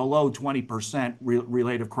 we were below 20%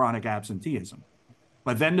 related chronic absenteeism.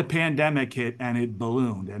 But then the pandemic hit and it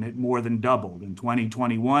ballooned and it more than doubled. In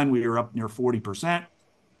 2021, we were up near 40%.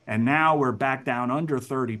 And now we're back down under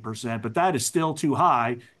 30%, but that is still too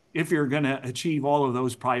high if you're going to achieve all of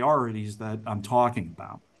those priorities that I'm talking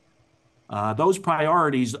about. Those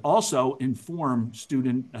priorities also inform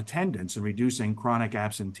student attendance and reducing chronic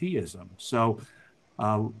absenteeism. So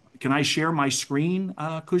can I share my screen,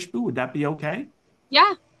 Kushbu? Would that be okay?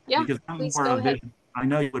 Yeah, Because I'm please more go ahead. I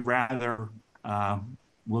know you would rather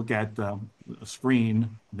look at the screen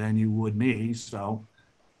than you would me. So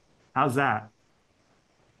how's that?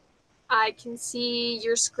 I can see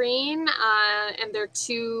your screen, and there are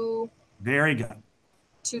 2 Very good.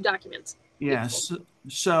 2 documents. Yes. Beautiful.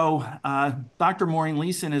 So Dr. Maureen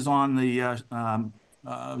Leeson is on the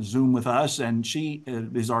Zoom with us, and she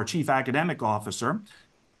is our Chief Academic Officer.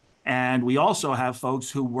 And we also have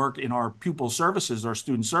folks who work in our pupil services, our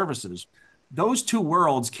student services. Those 2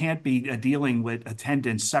 worlds can't be dealing with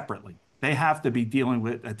attendance separately. They have to be dealing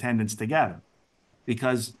with attendance together,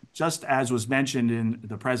 because just as was mentioned in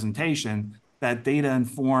the presentation, that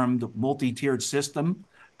data-informed multi-tiered system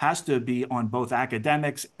has to be on both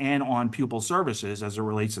academics and on pupil services as it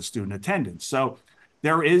relates to student attendance. So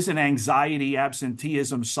there is an anxiety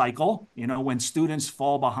absenteeism cycle. You know, when students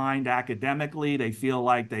fall behind academically, they feel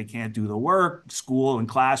like they can't do the work. School and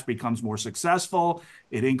class becomes more successful.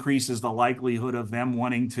 It increases the likelihood of them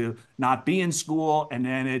wanting to not be in school, and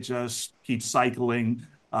then it just keeps cycling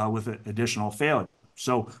with additional failure.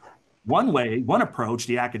 So one approach,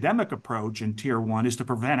 the academic approach in Tier 1, is to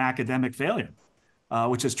prevent academic failure,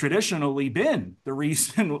 which has traditionally been the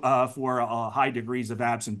reason for high degrees of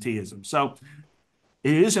absenteeism. So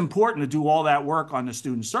it is important to do all that work on the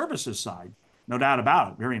student services side, no doubt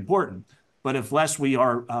about it, very important. But unless we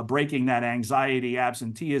are breaking that anxiety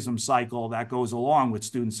absenteeism cycle that goes along with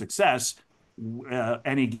student success,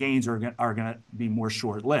 any gains are going to be more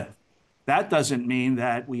short-lived. That doesn't mean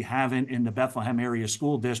that we haven't in the Bethlehem Area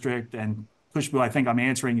School District, and Kushbu, I think I'm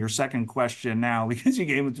answering your second question now because you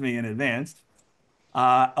gave it to me in advance,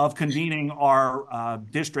 of convening our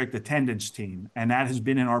district attendance team. And that has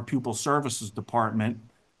been in our pupil services department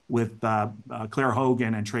with Claire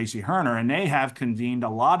Hogan and Tracy Herner. And they have convened a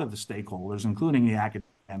lot of the stakeholders, including the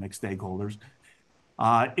academic stakeholders,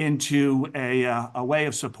 into a way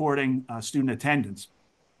of supporting student attendance,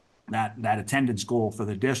 that attendance goal for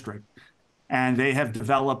the district. And they have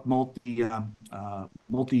developed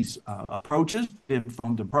multi-approaches,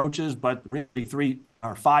 informed approaches, but really 3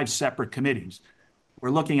 or 5 separate committees.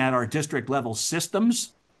 We're looking at our district level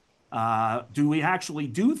systems. Do we actually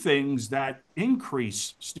do things that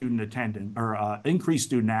increase student attendance or increase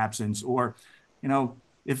student absence? Or,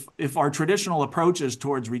 if our traditional approaches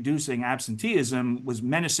towards reducing absenteeism was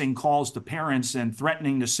menacing calls to parents and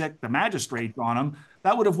threatening to sic the magistrate on them,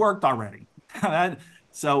 that would have worked already.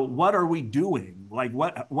 So what are we doing? Like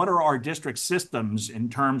what are our district systems in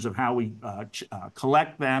terms of how we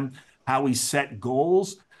collect them, how we set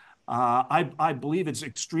goals? I believe it's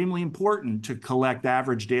extremely important to collect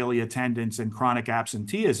average daily attendance and chronic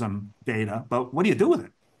absenteeism data, but what do you do with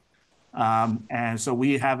it? And so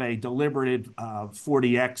we have a deliberative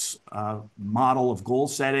 40X model of goal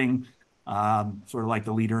setting, sort of like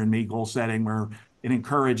the Leader in Me goal setting, where it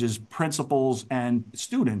encourages principals and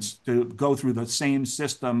students to go through the same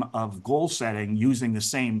system of goal setting using the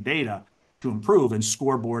same data to improve and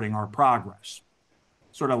scoreboarding our progress.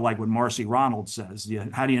 Sort of like what Marcy Ronald says,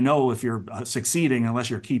 how do you know if you're succeeding unless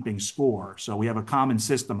you're keeping score? So we have a common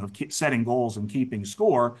system of setting goals and keeping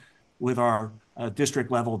score with our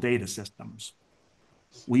district level data systems.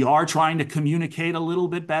 We are trying to communicate a little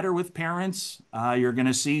bit better with parents. You're going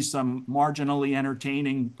to see some marginally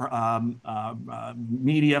entertaining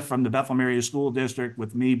media from the Bethlehem Area School District,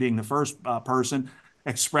 with me being the first person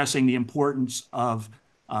expressing the importance of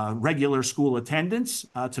regular school attendance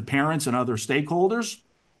to parents and other stakeholders.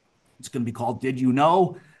 It's going to be called Did You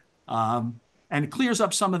Know? And it clears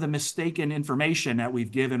up some of the mistaken information that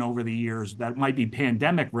we've given over the years that might be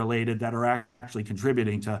pandemic related that are actually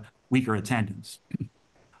contributing to weaker attendance.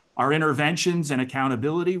 Our interventions and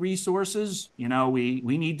accountability resources, we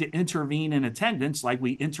need to intervene in attendance like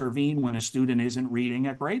we intervene when a student isn't reading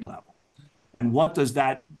at grade level. And what does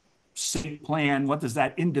that plan, what does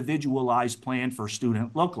that individualized plan for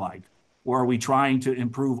student look like? Or are we trying to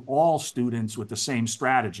improve all students with the same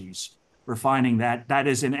strategies? We're finding that that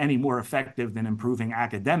isn't any more effective than improving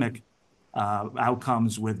academic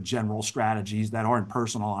outcomes with general strategies that aren't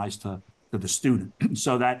personalized to the student.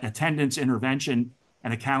 So that attendance intervention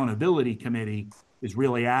and accountability committee is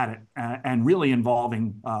really at it and really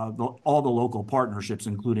involving all the local partnerships,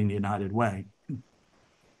 including the United Way.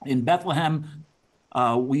 In Bethlehem,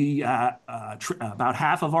 about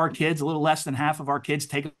half of our kids, a little less than half of our kids,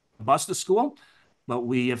 take a bus to school. But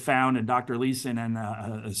we have found, and Dr. Leeson and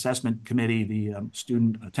the assessment committee, the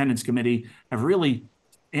student attendance committee, have really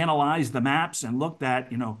analyzed the maps and looked at,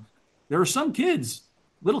 there are some kids,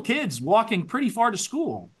 little kids, walking pretty far to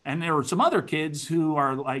school. And there are some other kids who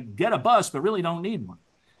are like, get a bus, but really don't need one.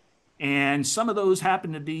 And some of those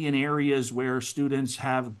happen to be in areas where students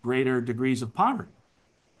have greater degrees of poverty.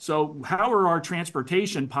 So how are our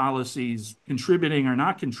transportation policies contributing or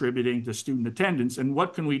not contributing to student attendance, and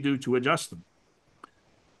what can we do to adjust them?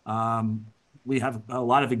 We have a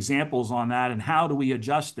lot of examples on that, and how do we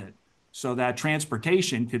adjust it so that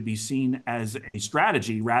transportation could be seen as a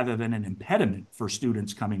strategy rather than an impediment for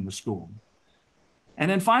students coming to school.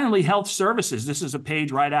 And then finally, health services. This is a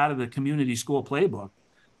page right out of the community school playbook.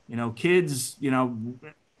 Kids,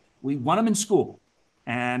 we want them in school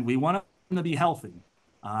and we want them to be healthy.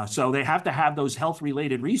 So they have to have those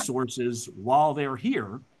health-related resources while they're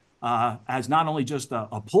here, as not only just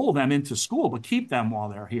a pull them into school, but keep them while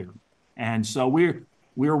they're here. And so we're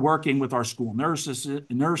working with our school nurses,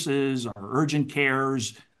 our urgent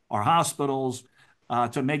cares, our hospitals,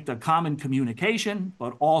 to make the common communication,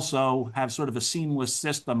 but also have sort of a seamless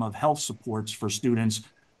system of health supports for students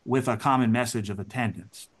with a common message of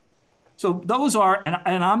attendance. So those are,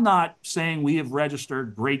 and I'm not saying we have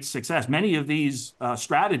registered great success. Many of these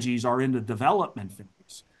strategies are in the development phase.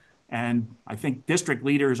 And I think district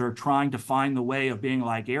leaders are trying to find the way of being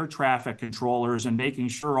like air traffic controllers and making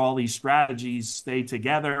sure all these strategies stay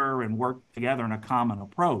together and work together in a common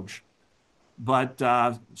approach. But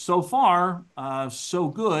so far, so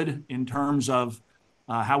good in terms of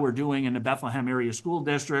how we're doing in the Bethlehem Area School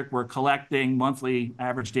District. We're collecting monthly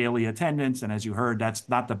average daily attendance. And as you heard, that's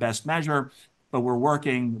not the best measure, but we're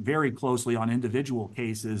working very closely on individual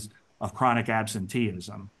cases of chronic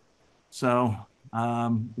absenteeism. So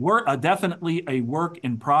we're definitely a work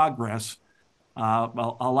in progress, a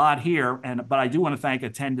lot here. But I do want to thank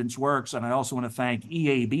Attendance Works, and I also want to thank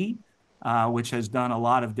EAB, which has done a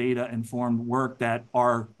lot of data-informed work that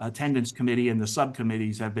our attendance committee and the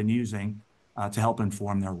subcommittees have been using to help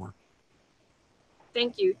inform their work.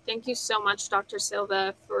 Thank you. Thank you so much, Dr.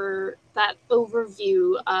 Silva, for that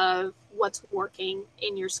overview of what's working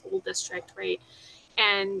in your school district, right?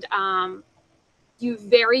 And you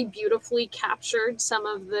very beautifully captured some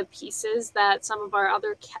of the pieces that some of our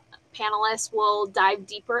other panelists will dive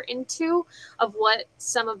deeper into of what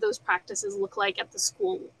some of those practices look like at the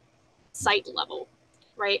school site level,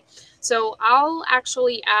 right? So I'll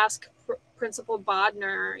actually ask Principal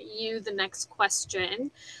Bodner you the next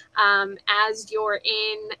question. As you're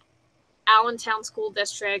in Allentown School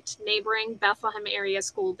District, neighboring Bethlehem Area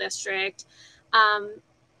School District,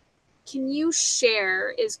 can you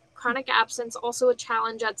share, is chronic absence also a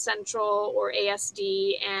challenge at Central or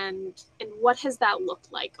ASD, and what has that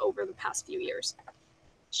looked like over the past few years?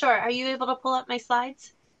 Sure. Are you able to pull up my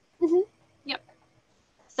slides? Mm-hmm. Yep.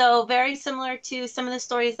 So very similar to some of the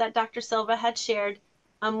stories that Dr. Silva had shared,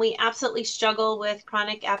 we absolutely struggle with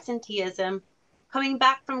chronic absenteeism. Coming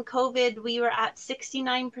back from COVID, we were at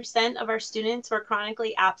 69% of our students were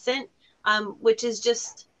chronically absent, which is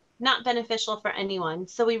just not beneficial for anyone.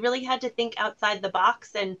 So we really had to think outside the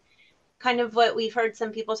box, and kind of what we've heard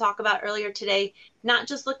some people talk about earlier today, not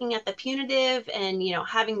just looking at the punitive and, you know,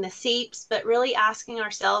 having the SAPEs, but really asking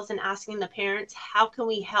ourselves and asking the parents, how can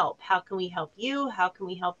we help? How can we help you? How can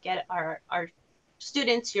we help get our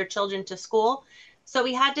students, your children, to school? So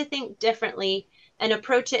we had to think differently and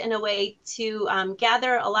approach it in a way to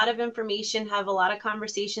gather a lot of information, have a lot of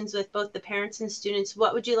conversations with both the parents and students.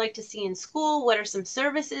 What would you like to see in school? What are some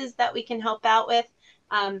services that we can help out with?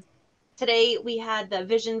 Today we had the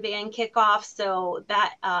Vision Van kickoff, so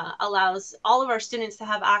that allows all of our students to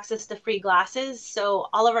have access to free glasses. So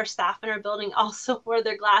all of our staff in our building also wore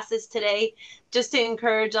their glasses today, just to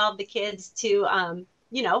encourage all the kids to,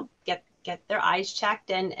 you know, get their eyes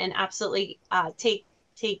checked and absolutely take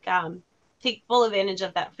full advantage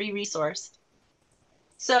of that free resource.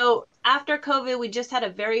 So after COVID, we just had a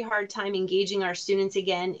very hard time engaging our students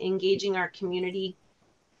again, engaging our community.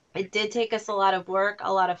 It did take us a lot of work,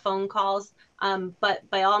 a lot of phone calls, but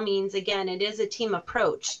by all means, again, it is a team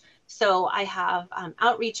approach. So I have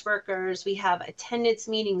outreach workers, we have attendance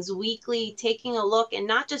meetings weekly, taking a look, and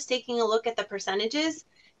not just taking a look at the percentages,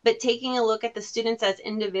 but taking a look at the students as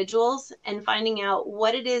individuals and finding out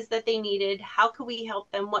what it is that they needed, how could we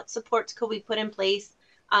help them, what supports could we put in place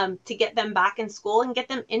to get them back in school and get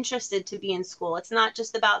them interested to be in school. It's not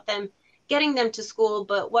just about getting them to school,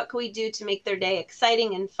 but what can we do to make their day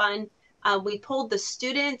exciting and fun? We polled the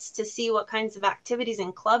students to see what kinds of activities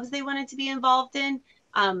and clubs they wanted to be involved in.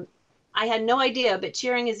 I had no idea, but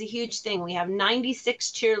cheering is a huge thing. We have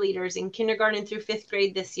 96 cheerleaders in kindergarten through 5th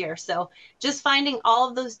grade this year. So just finding all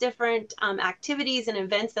of those different activities and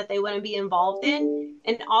events that they want to be involved in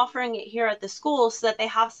and offering it here at the school so that they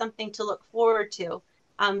have something to look forward to.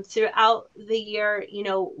 Throughout the year, you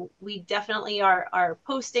know, we definitely are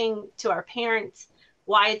posting to our parents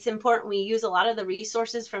why it's important. We use a lot of the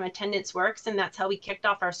resources from Attendance Works, and that's how we kicked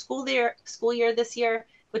off our school year this year,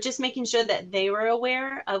 but just making sure that they were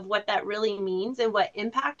aware of what that really means and what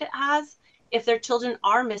impact it has if their children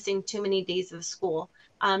are missing too many days of school.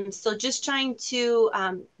 So just trying to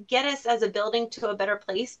get us as a building to a better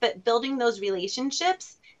place, but building those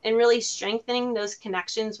relationships and really strengthening those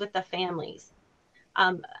connections with the families.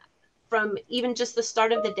 From even just the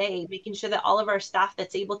start of the day, making sure that all of our staff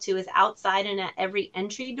that's able to is outside and at every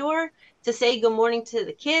entry door to say good morning to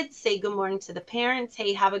the kids, say good morning to the parents.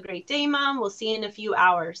 Hey, have a great day, Mom. We'll see you in a few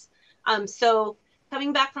hours. So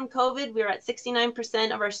coming back from COVID, we were at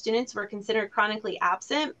 69% of our students were considered chronically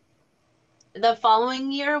absent. The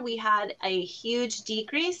following year, we had a huge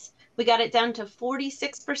decrease. We got it down to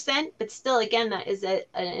 46%, but still, again, that is an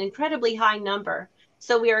incredibly high number.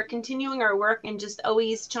 So we are continuing our work and just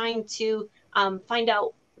always trying to find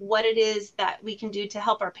out what it is that we can do to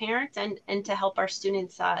help our parents and to help our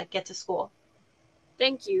students get to school.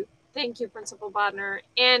 Thank you. Thank you, Principal Bodner.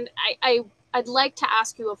 And I'd like to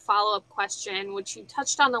ask you a follow-up question, which you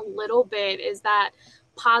touched on a little bit, is that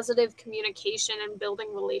positive communication and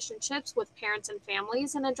building relationships with parents and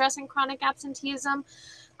families and addressing chronic absenteeism.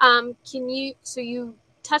 So you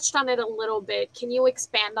touched on it a little bit. Can you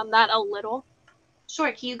expand on that a little? Sure.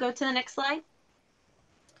 Can you go to the next slide?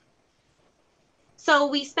 So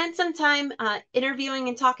we spent some time interviewing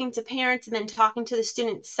and talking to parents and then talking to the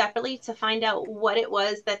students separately to find out what it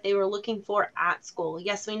was that they were looking for at school.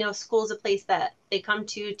 Yes, we know school is a place that they come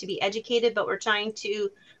to be educated, but we're trying to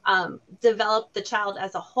develop the child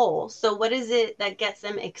as a whole. So what is it that gets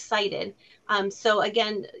them excited? So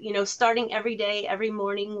again, you know, starting every day, every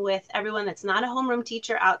morning with everyone that's not a homeroom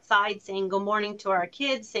teacher outside, saying good morning to our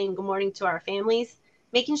kids, saying good morning to our families,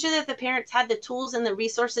 making sure that the parents had the tools and the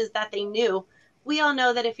resources that they knew. We all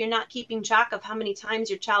know that if you're not keeping track of how many times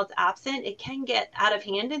your child's absent, it can get out of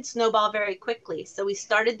hand and snowball very quickly. So we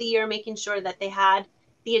started the year making sure that they had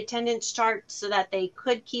the attendance chart so that they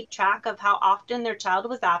could keep track of how often their child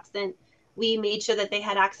was absent. We made sure that they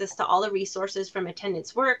had access to all the resources from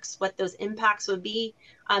Attendance Works, what those impacts would be,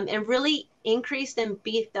 and really increased and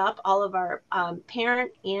beefed up all of our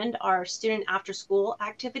parent and our student after school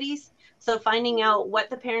activities. So finding out what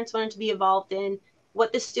the parents wanted to be involved in,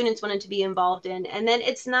 what the students wanted to be involved in. And then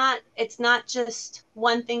it's not just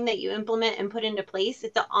one thing that you implement and put into place.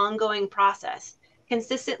 It's an ongoing process,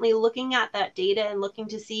 consistently looking at that data and looking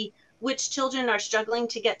to see which children are struggling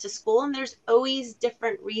to get to school. And there's always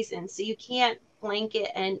different reasons. So you can't blanket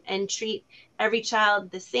and treat every child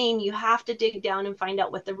the same. You have to dig down and find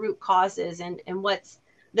out what the root cause is and what's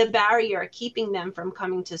the barrier keeping them from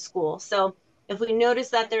coming to school. So if we notice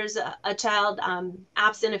that there's a child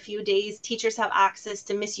absent a few days, teachers have access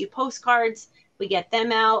to miss you postcards. We get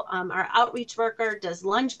them out. Our outreach worker does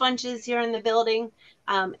lunch bunches here in the building.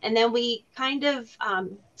 And then we kind of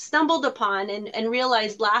stumbled upon and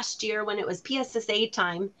realized last year when it was PSSA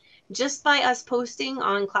time, just by us posting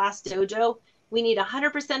on Class Dojo, we need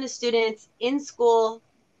 100% of students in school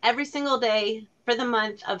every single day for the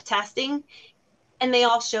month of testing, and they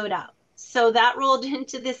all showed up. So that rolled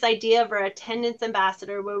into this idea of our attendance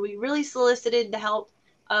ambassador, where we really solicited the help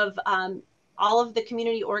of all of the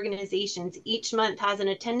community organizations. Each month has an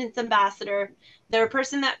attendance ambassador. They're a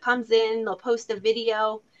person that comes in, they'll post a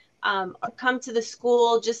video, or come to the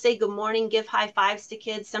school, just say good morning, give high fives to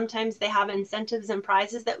kids. Sometimes they have incentives and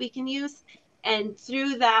prizes that we can use. And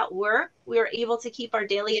through that work, we were able to keep our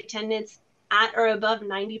daily attendance at or above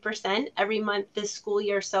 90% every month this school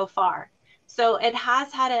year so far. So it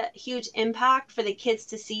has had a huge impact for the kids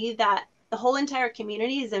to see that the whole entire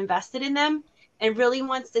community is invested in them and really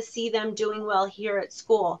wants to see them doing well here at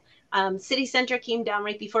school. City Center came down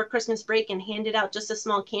right before Christmas break and handed out just a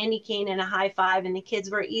small candy cane and a high five, and the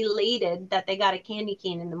kids were elated that they got a candy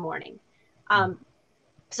cane in the morning.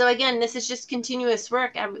 So again, this is just continuous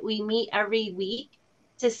work. We meet every week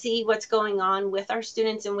to see what's going on with our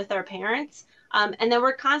students and with our parents. And then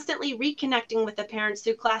we're constantly reconnecting with the parents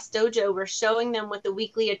through Class Dojo. We're showing them what the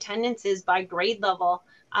weekly attendance is by grade level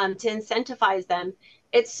to incentivize them.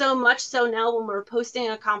 It's so much so now when we're posting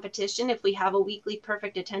a competition, if we have a weekly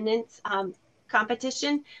perfect attendance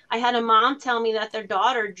competition, I had a mom tell me that their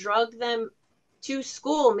daughter drugged them to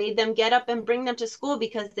school, made them get up and bring them to school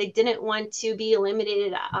because they didn't want to be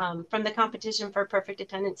eliminated from the competition for perfect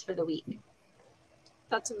attendance for the week.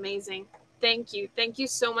 That's amazing. Thank you. Thank you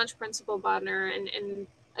so much, Principal Bodner. And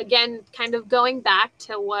again, kind of going back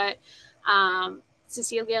to what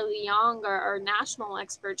Cecelia Leong, our national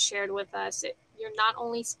expert, shared with us, you're not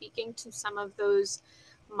only speaking to some of those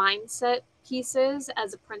mindset pieces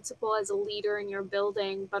as a principal, as a leader in your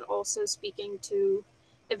building, but also speaking to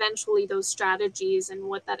eventually those strategies and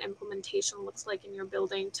what that implementation looks like in your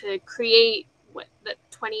building to create what the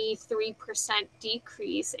 23%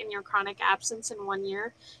 decrease in your chronic absence in 1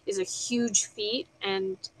 year is a huge feat.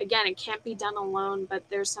 And again, it can't be done alone, but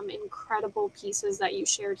there's some incredible pieces that you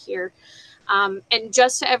shared here. And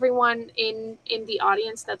just to everyone in the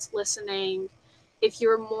audience that's listening, if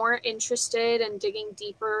you're more interested in digging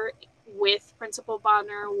deeper with Principal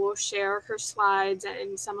Bodner, we'll share her slides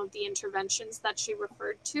and some of the interventions that she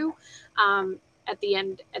referred to at the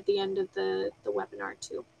end of the webinar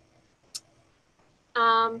too.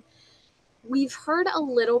 We've heard a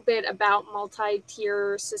little bit about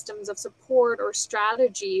multi-tier systems of support or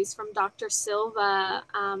strategies from Dr. Silva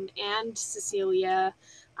and Cecelia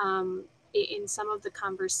in some of the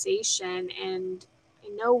conversation. And I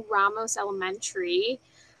know Ramos Elementary,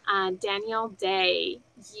 Danielle Day,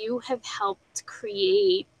 you have helped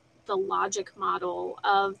create the logic model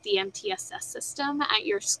of the MTSS system at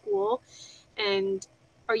your school. And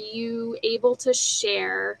are you able to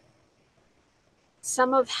share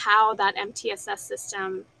some of how that MTSS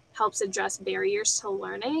system helps address barriers to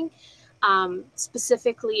learning,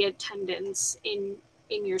 specifically attendance in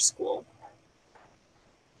your school?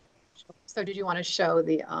 So did you want to show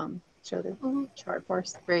the chart for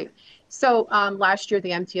us? Great. So last year,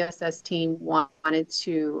 the MTSS team wanted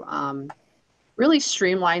to really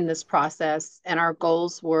streamline this process, and our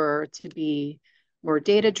goals were to be more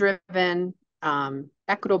data-driven,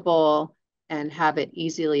 equitable, and have it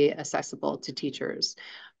easily accessible to teachers.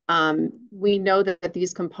 We know that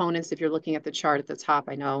these components, if you're looking at the chart at the top,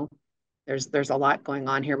 I know there's a lot going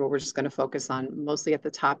on here, but we're just going to focus on mostly at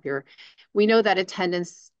the top here. We know that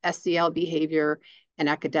attendance, SEL behavior, and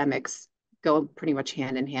academics go pretty much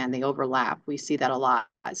hand in hand. They overlap. We see that a lot.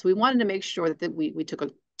 So we wanted to make sure that we took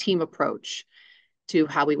a team approach to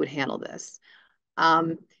how we would handle this.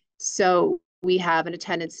 So we have an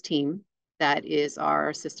attendance team that is our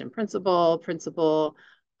assistant principal,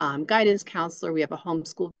 guidance counselor. We have a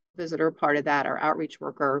homeschool visitor, part of that, our outreach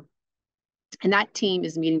worker. And that team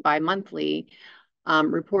is meeting bi-monthly,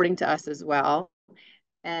 reporting to us as well.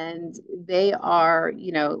 And they are,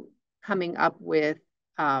 coming up with,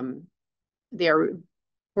 they're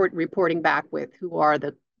reporting back with who are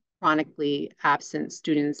the chronically absent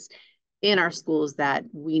students in our schools that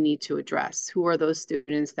we need to address. Who are those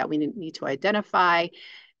students that we need to identify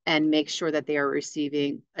and make sure that they are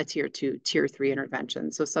receiving a tier 2, tier 3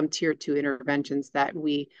 intervention. So some tier 2 interventions that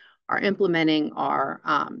we are implementing are,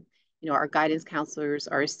 our guidance counselors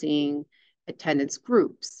are seeing attendance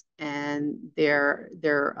groups, and they're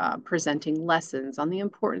presenting lessons on the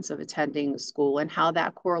importance of attending school and how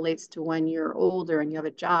that correlates to when you're older and you have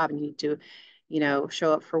a job and you need to,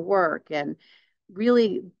 show up for work, and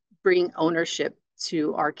really bring ownership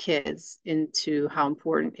to our kids into how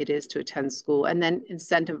important it is to attend school, and then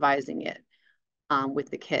incentivizing it with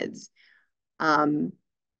the kids.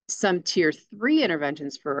 Some tier 3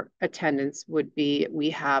 interventions for attendance would be, we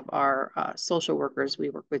have our social workers. We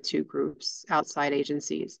work with 2 groups, outside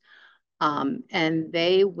agencies, and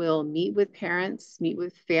they will meet with parents, meet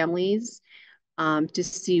with families, to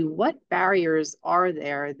see what barriers are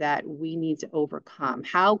there that we need to overcome.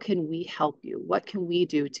 How can we help you? What can we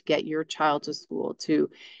do to get your child to school, to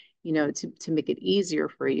make it easier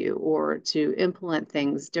for you, or to implement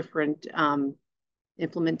things different,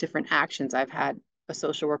 implement different actions. I've had a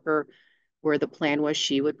social worker where the plan was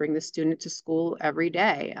she would bring the student to school every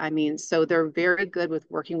day. I mean, so they're very good with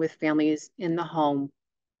working with families in the home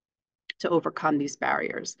to overcome these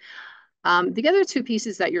barriers. The other 2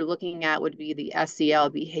 pieces that you're looking at would be the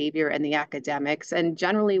SEL behavior and the academics. And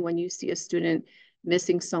generally, when you see a student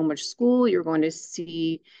missing so much school, you're going to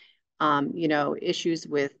see, issues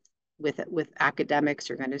with academics.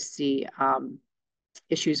 You're going to see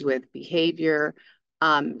issues with behavior.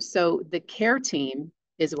 So the care team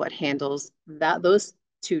is what handles those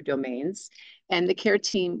 2 domains, and the care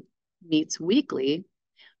team meets weekly,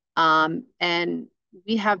 and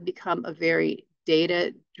we have become a very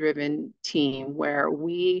data-driven team where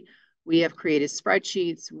we have created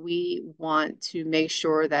spreadsheets. We want to make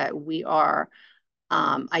sure that we are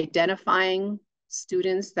identifying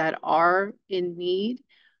students that are in need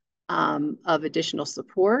of additional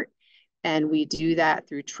support. And we do that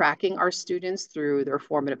through tracking our students through their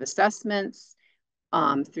formative assessments,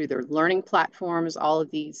 through their learning platforms. All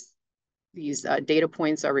of these data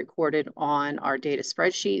points are recorded on our data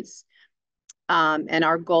spreadsheets. And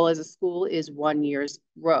our goal as a school is 1 year's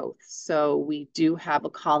growth. So we do have a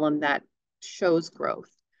column that shows growth.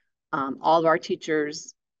 All of our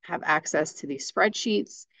teachers have access to these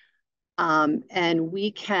spreadsheets. And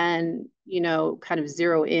we can, kind of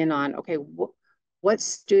zero in on, okay, what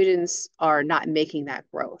students are not making that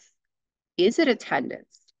growth? Is it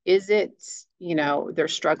attendance? Is it, they're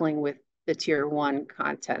struggling with the tier 1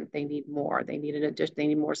 content? They need more. They need they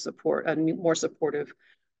need more support, a more supportive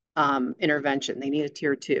intervention. They need a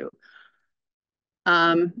tier 2.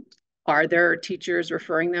 Are there teachers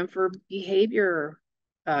referring them for behavior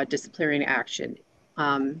disciplinary action?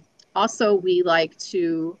 Also, we like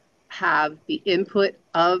to have the input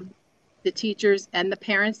of the teachers and the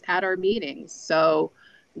parents at our meetings. So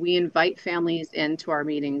we invite families into our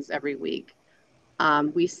meetings every week.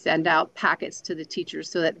 We send out packets to the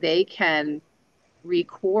teachers so that they can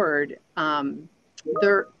record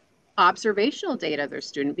their observational data of their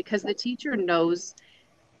student, because the teacher knows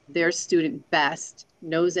their student best,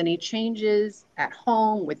 knows any changes at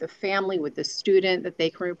home, with the family, with the student that they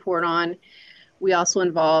can report on. We also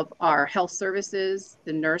involve our health services.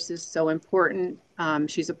 The nurse is so important.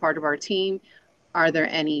 She's a part of our team. Are there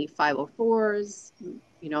any 504s,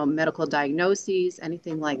 medical diagnoses,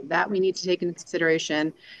 anything like that we need to take into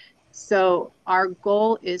consideration? So our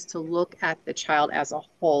goal is to look at the child as a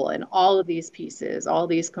whole, and all of these pieces, all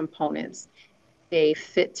these components, they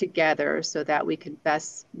fit together so that we can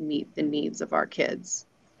best meet the needs of our kids.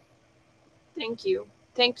 Thank you.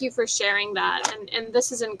 Thank you for sharing that. And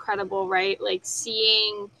this is incredible, right? Like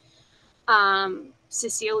seeing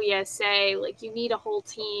Cecelia say, like, you need a whole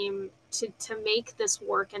team to make this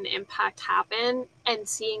work and impact happen, and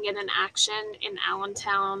seeing it in action in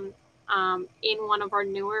Allentown, in one of our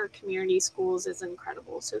newer community schools, is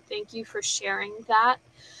incredible. So thank you for sharing that.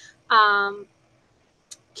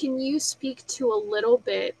 Can you speak to a little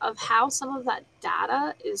bit of how some of that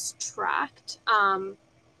data is tracked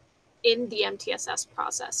in the MTSS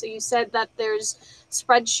process? So you said that there's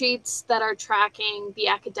spreadsheets that are tracking the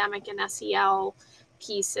academic and SEL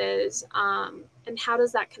pieces, and how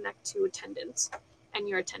does that connect to attendance and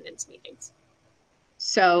your attendance meetings?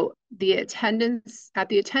 So the attendance at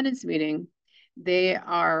the attendance meeting, they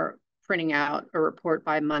are printing out a report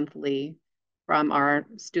bi-monthly from our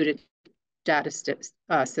student data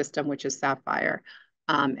system, which is Sapphire.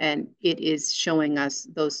 And it is showing us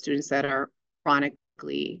those students that are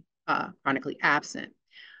chronically absent.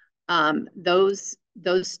 Those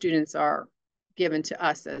students are given to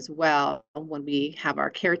us as well when we have our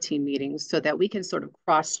care team meetings, so that we can sort of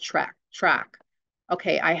track.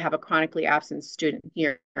 Okay, I have a chronically absent student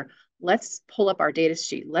here. Let's pull up our data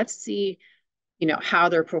sheet. Let's see, how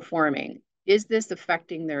they're performing. Is this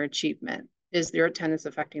affecting their achievement? Is their attendance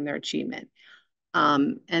affecting their achievement?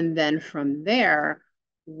 And then from there,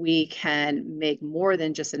 we can make more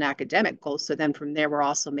than just an academic goal. So then from there, we're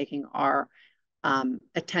also making our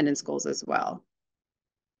attendance goals as well.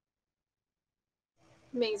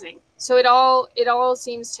 Amazing. So it all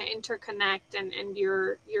seems to interconnect, and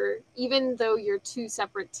you're even though you're two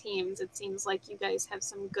separate teams, it seems like you guys have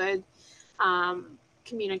some good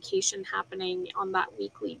communication happening on that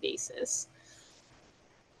weekly basis.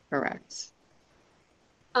 Correct.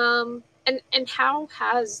 And how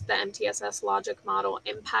has the MTSS logic model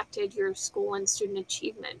impacted your school and student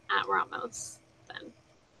achievement at Ramos then?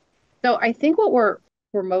 So I think what we're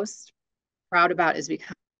most proud about is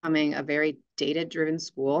becoming a very data-driven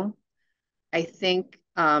school. I think,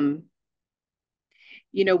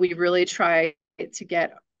 we really try to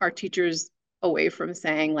get our teachers away from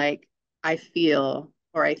saying like, I feel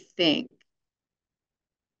or I think.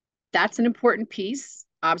 That's an important piece,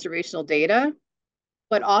 observational data,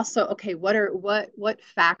 but also, okay, what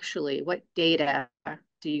factually, what data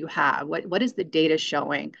do you have? What is the data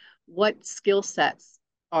showing? What skill sets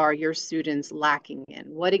are your students lacking in?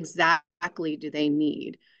 What exactly do they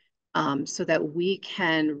need? So that we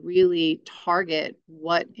can really target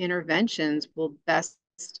what interventions will best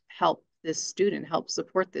help this student, help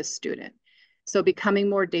support this student. So becoming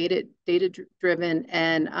more data driven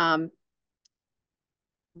and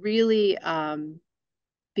really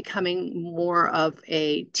becoming more of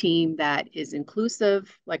a team that is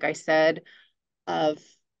inclusive, like I said, of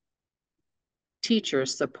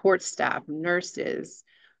teachers, support staff, nurses,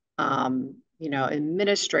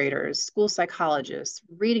 administrators, school psychologists,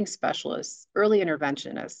 reading specialists, early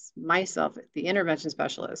interventionists, myself, the intervention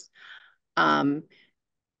specialist,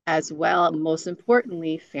 as well, most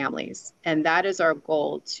importantly, families. And that is our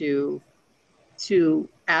goal, to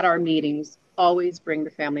at our meetings, always bring the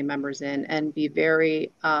family members in and be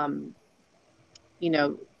very,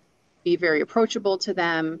 be very approachable to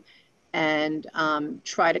them, and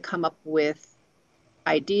try to come up with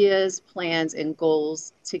ideas, plans, and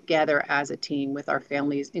goals together as a team with our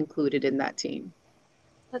families included in that team.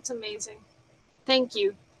 That's amazing. Thank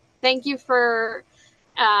you. Thank you for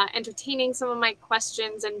entertaining some of my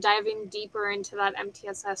questions and diving deeper into that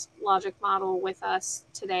MTSS logic model with us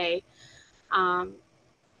today.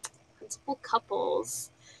 Principal Couples,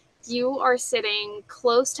 you are sitting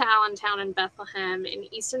close to Allentown and Bethlehem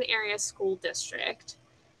in Easton Area School District.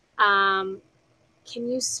 Can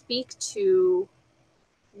you speak to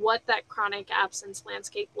what that chronic absence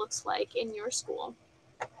landscape looks like in your school?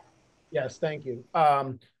 Yes, thank you.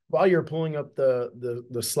 While you're pulling up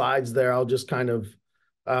the slides there, I'll just kind of,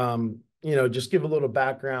 just give a little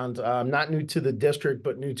background. I'm not new to the district,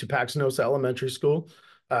 but new to Paxinosa Elementary School.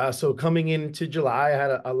 So coming into July, I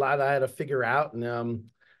had a lot I had to figure out, and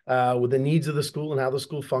with the needs of the school and how the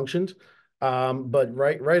school functioned. But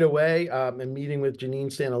right away, in meeting with Janine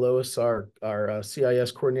Stanilois, our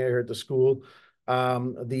CIS coordinator at the school,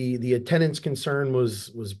 the attendance concern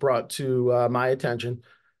was brought to my attention.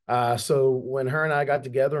 So when her and I got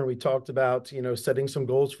together and we talked about, setting some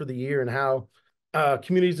goals for the year and how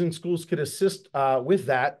communities and schools could assist with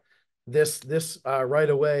that, this right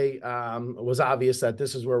away was obvious that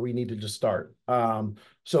this is where we needed to start.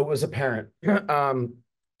 So it was apparent.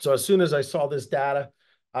 So as soon as I saw this data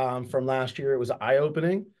from last year, it was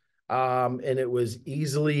eye-opening, and it was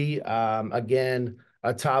easily, again,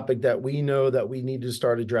 a topic that we know that we need to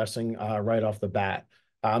start addressing right off the bat.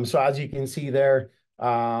 So as you can see there,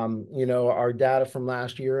 our data from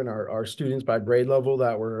last year and our students by grade level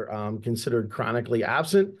that were considered chronically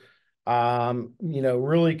absent,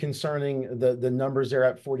 really concerning the numbers there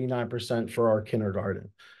at 49% for our kindergarten.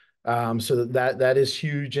 So that is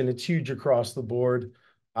huge, and it's huge across the board.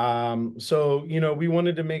 So, we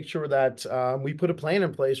wanted to make sure that we put a plan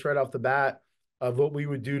in place right off the bat of what we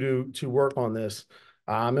would do to work on this.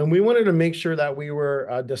 And we wanted to make sure that we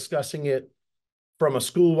were discussing it from a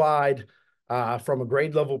school-wide, from a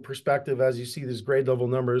grade level perspective, as you see these grade level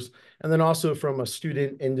numbers, and then also from a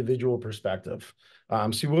student individual perspective. So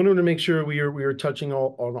we wanted to make sure we were touching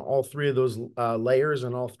on all three of those layers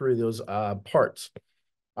and all three of those parts.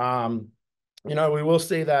 We will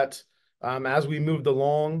say that as we moved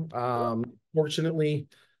along, fortunately,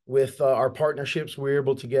 with our partnerships, we were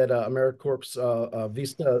able to get AmeriCorp's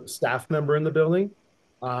Vista staff member in the building,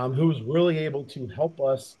 who was really able to help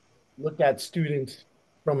us look at students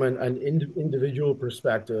from an individual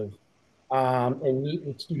perspective, and meet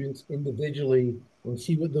with students individually and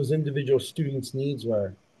see what those individual students' needs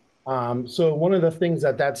were. So one of the things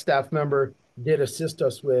that that staff member did assist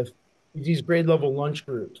us with is these grade level lunch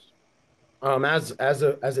groups. As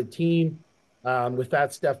a team, with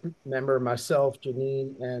that staff member, myself,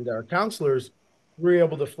 Janine, and our counselors, we were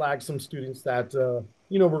able to flag some students that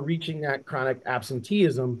were reaching that chronic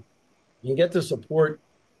absenteeism and get the support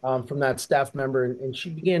from that staff member. And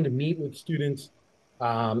she began to meet with students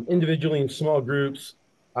individually in small groups.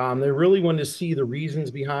 They really wanted to see the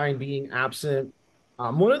reasons behind being absent.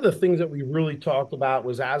 One of the things that we really talked about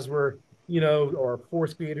was as we're, or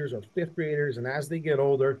fourth graders or fifth graders, and as they get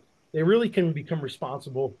older, they really can become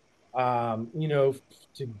responsible, to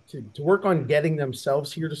work on getting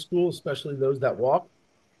themselves here to school, especially those that walk.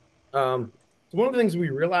 So one of the things we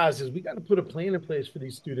realized is we got to put a plan in place for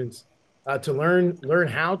these students to learn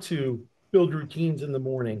how to build routines in the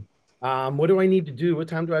morning. What do I need to do? What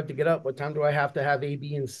time do I have to get up? What time do I have to have A,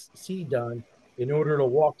 B, and C done in order to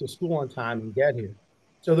walk to school on time and get here?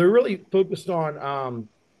 So they're really focused on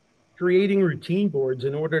creating routine boards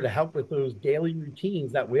in order to help with those daily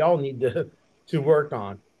routines that we all need to work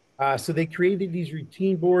on. So they created these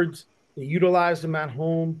routine boards, they utilized them at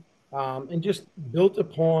home, and just built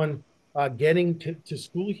upon getting to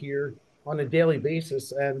school here on a daily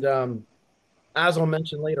basis. And as I'll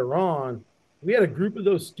mention later on, we had a group of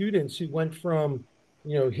those students who went from,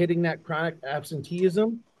 hitting that chronic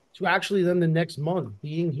absenteeism to actually then the next month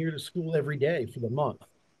being here to school every day for the month.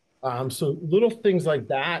 So little things like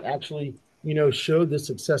that actually, showed the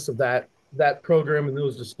success of that program and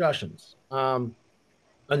those discussions.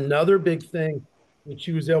 Another big thing that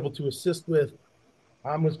she was able to assist with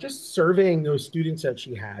was just surveying those students that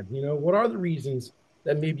she had. What are the reasons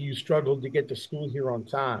that maybe you struggled to get to school here on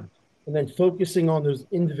time? And then focusing on those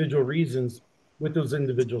individual reasons with those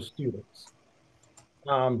individual students.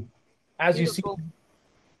 As Beautiful. you see,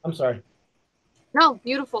 I'm sorry. No,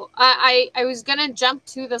 beautiful. I was gonna jump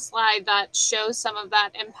to the slide that shows some of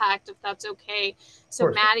that impact, if that's okay. So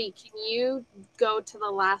Maddie, can you go to the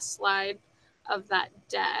last slide of that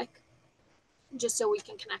deck, just so we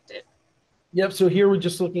can connect it? Yep. So here we're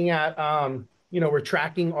just looking at, we're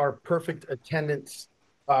tracking our perfect attendance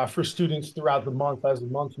for students throughout the month as the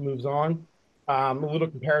month moves on. A little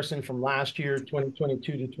comparison from last year,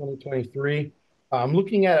 2022 to 2023.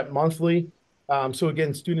 Looking at it monthly. So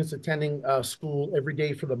again, students attending school every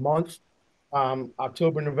day for the month,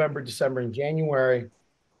 October, November, December, and January.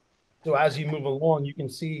 So as you move along, you can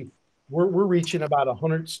see we're reaching about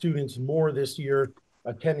 100 students more this year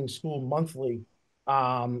attending school monthly.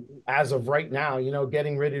 As of right now,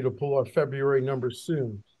 getting ready to pull our February numbers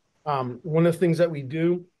soon. One of the things that we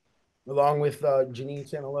do, along with Janine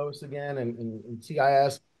Santa Lois again and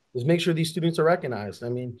CIS, is make sure these students are recognized. I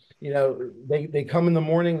mean, they come in the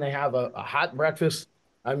morning, they have a hot breakfast.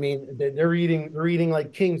 I mean, they're eating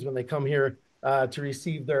like kings when they come here to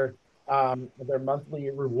receive their monthly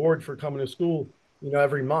reward for coming to school,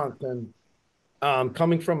 every month. And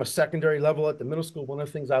coming from a secondary level at the middle school, one of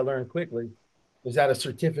the things I learned quickly is that a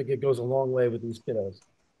certificate goes a long way with these kiddos.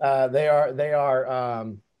 They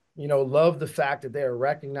are love the fact that they are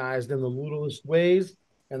recognized in the littlest ways,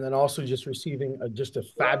 and then also just receiving just a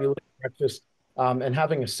fabulous breakfast, and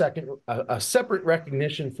having a separate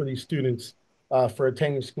recognition for these students for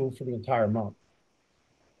attending school for the entire month.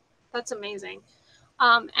 That's amazing.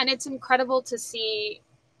 And it's incredible to see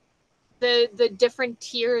the different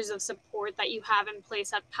tiers of support that you have in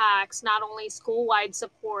place at PACS, not only school-wide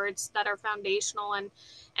supports that are foundational and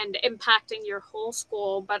impacting your whole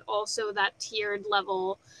school, but also that tiered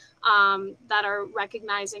level that are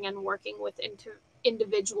recognizing and working with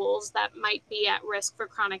individuals that might be at risk for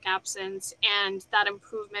chronic absence, and that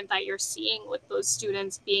improvement that you're seeing with those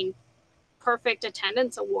students being perfect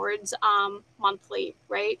attendance awards monthly,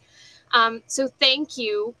 right? So thank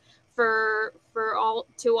you for all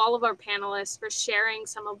of our panelists for sharing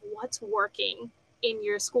some of what's working in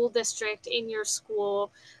your school district, in your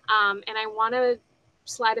school. And I want to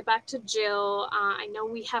slide it back to Jill. I know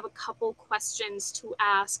we have a couple questions to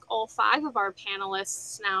ask all 5 of our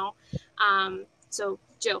panelists now. So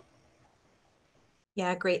Jill.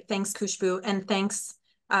 Yeah, great. Thanks, Khushbu. And thanks,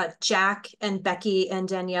 Jack and Becky and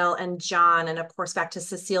Danielle and John, and of course back to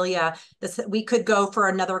Cecelia. We could go for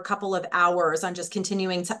another couple of hours on just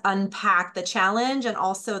continuing to unpack the challenge and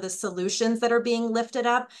also the solutions that are being lifted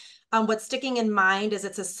up. What's sticking in mind is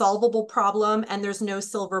it's a solvable problem and there's no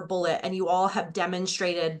silver bullet, and you all have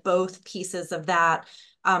demonstrated both pieces of that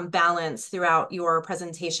balance throughout your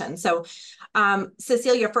presentation. So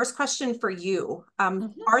Cecelia, first question for you.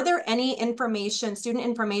 Are there any student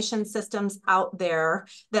information systems out there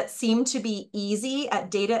that seem to be easy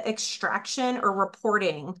at data extraction or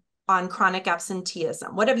reporting on chronic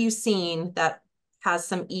absenteeism? What have you seen that has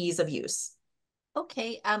some ease of use?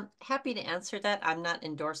 Okay, I'm happy to answer that. I'm not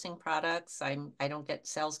endorsing products. I don't get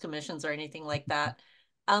sales commissions or anything like that.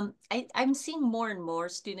 I'm seeing more and more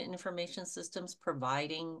student information systems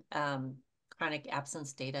providing chronic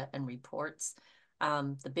absence data and reports.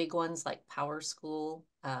 The big ones like PowerSchool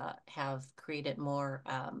have created more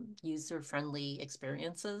user-friendly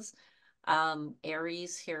experiences.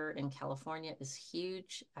 Aries here in California is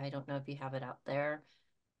huge. I don't know if you have it out there.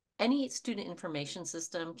 Any student information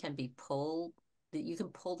system can be pulled, that you can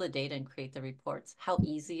pull the data and create the reports. How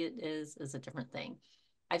easy it is a different thing.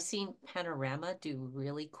 I've seen Panorama do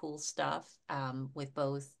really cool stuff with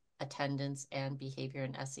both attendance and behavior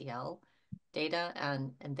and SEL data,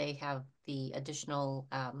 and they have the additional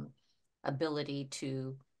ability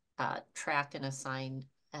to track and assign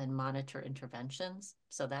and monitor interventions.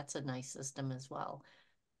 So that's a nice system as well.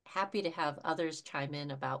 Happy to have others chime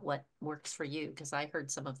in about what works for you, because I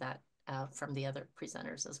heard some of that from the other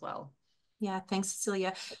presenters as well. Yeah, thanks,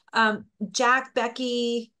 Cecelia. Jack,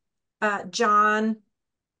 Becky, John,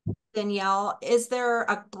 Danielle, is there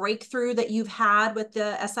a breakthrough that you've had with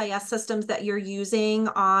the SIS systems that you're using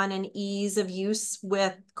on an ease of use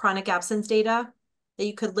with chronic absence data that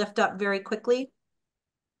you could lift up very quickly?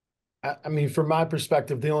 I mean, from my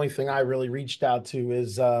perspective, the only thing I really reached out to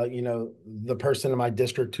is, the person in my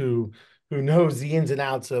district who knows the ins and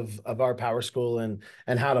outs of our PowerSchool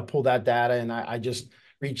and how to pull that data. And I just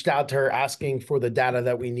reached out to her asking for the data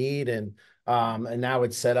that we need. And now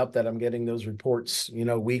it's set up that I'm getting those reports,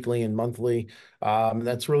 weekly and monthly.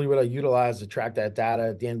 That's really what I utilize to track that data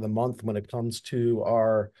at the end of the month when it comes to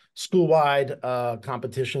our school-wide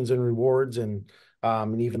competitions and rewards and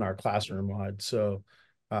even our classroom-wide. So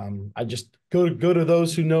I just go to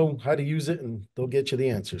those who know how to use it, and they'll get you the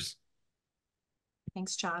answers.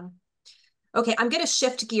 Thanks, John. Okay, I'm going to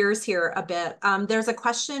shift gears here a bit. There's a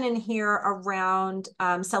question in here around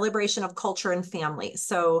celebration of culture and family.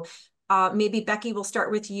 So maybe Becky, we'll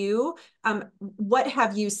start with you. What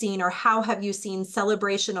have you seen, or how have you seen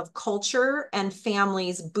celebration of culture and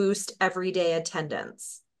families boost everyday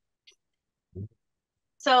attendance?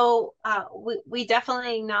 So we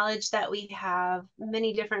definitely acknowledge that we have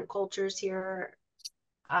many different cultures here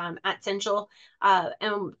at Central,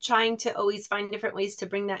 and trying to always find different ways to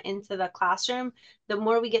bring that into the classroom. The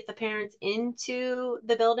more we get the parents into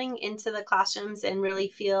the building, into the classrooms, and really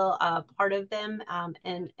feel part of them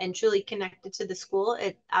and truly connected to the school,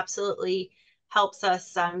 it absolutely helps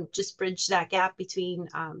us just bridge that gap between,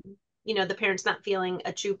 the parents not feeling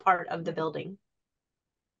a true part of the building.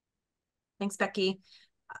 Thanks, Becky.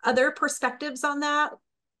 Other perspectives on that?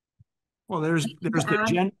 Well, there's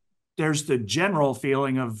the general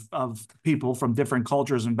feeling of people from different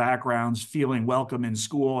cultures and backgrounds feeling welcome in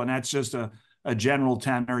school, and that's just a general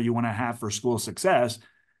tenor you want to have for school success.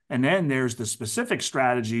 And then there's the specific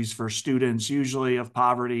strategies for students, usually of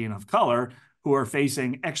poverty and of color, who are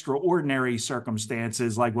facing extraordinary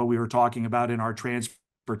circumstances, like what we were talking about in our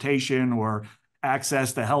transportation or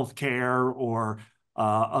access to health care or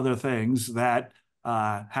other things that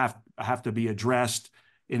have to be addressed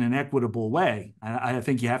in an equitable way. I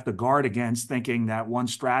think you have to guard against thinking that one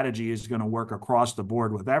strategy is going to work across the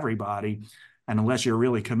board with everybody. And unless you're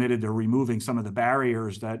really committed to removing some of the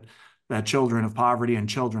barriers that children of poverty and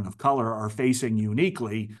children of color are facing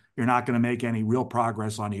uniquely, you're not going to make any real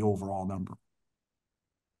progress on the overall number.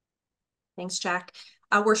 Thanks, Jack.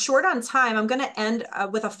 We're short on time. I'm going to end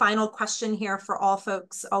with a final question here for all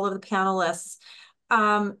folks, all of the panelists.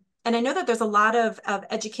 And I know that there's a lot of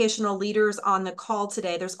educational leaders on the call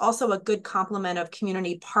today. There's also a good complement of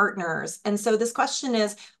community partners. And so this question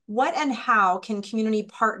is, what and how can community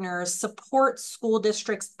partners support school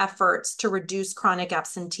districts' efforts to reduce chronic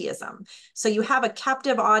absenteeism? So you have a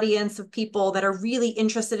captive audience of people that are really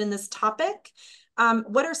interested in this topic.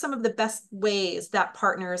 What are some of the best ways that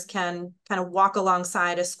partners can kind of walk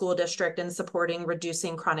alongside a school district in supporting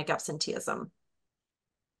reducing chronic absenteeism?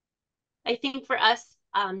 I think for us,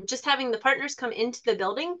 just having the partners come into the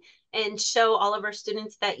building and show all of our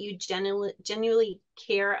students that you genuinely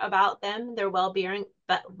care about them, their well-being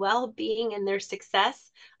and their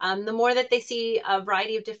success. The more that they see a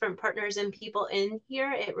variety of different partners and people in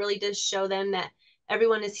here, it really does show them that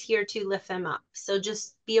everyone is here to lift them up. So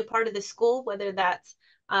just be a part of the school, whether that's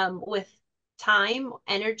with time,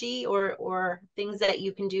 energy, or things that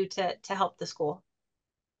you can do to help the school.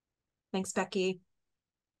 Thanks, Becky.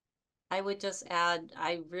 I would just add,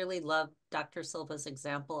 I really love Dr. Silva's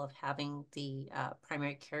example of having the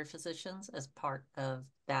primary care physicians as part of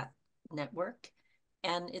that network.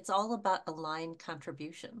 And it's all about aligned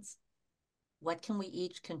contributions. What can we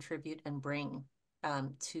each contribute and bring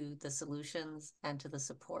to the solutions and to the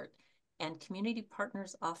support? And community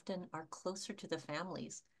partners often are closer to the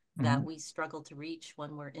families that we struggle to reach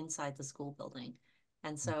when we're inside the school building.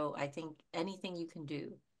 And so I think anything you can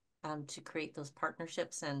do to create those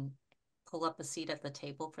partnerships and pull up a seat at the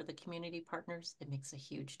table for the community partners, it makes a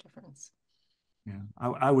huge difference. Yeah,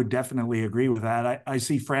 I would definitely agree with that. I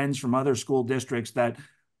see friends from other school districts that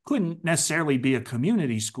couldn't necessarily be a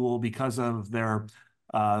community school because of their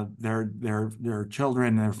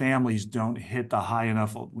children, their families don't hit the high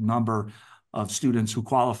enough number of students who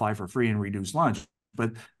qualify for free and reduced lunch,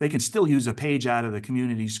 but they can still use a page out of the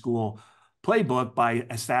community school playbook by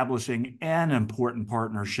establishing an important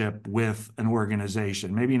partnership with an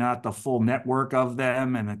organization, maybe not the full network of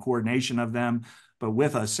them and the coordination of them, but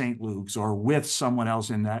with a St. Luke's or with someone else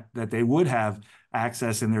in that they would have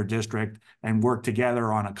access in their district and work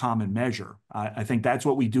together on a common measure. I think that's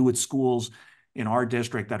what we do with schools in our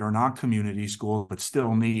district that are not community schools, but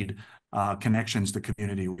still need connections to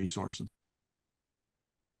community resources.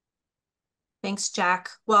 Thanks,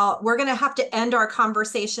 Jack. Well, we're going to have to end our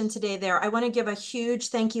conversation today there. I want to give a huge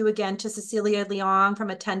thank you again to Cecelia Leong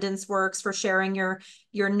from Attendance Works for sharing your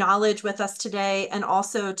knowledge with us today, and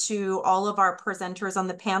also to all of our presenters on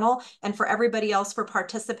the panel, and for everybody else for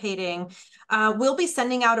participating. We'll be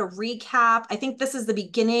sending out a recap. I think this is the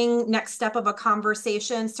beginning, next step of a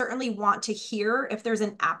conversation. Certainly want to hear if there's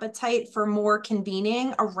an appetite for more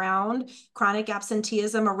convening around chronic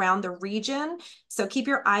absenteeism around the region. So keep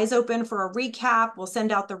your eyes open for a recap. We'll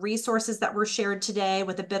send out the resources that were shared today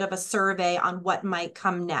with a bit of a survey on what might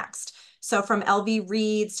come next. So from LV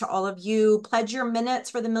Reads to all of you, pledge your minutes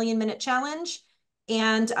for the Million Minute Challenge,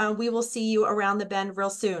 and we will see you around the bend real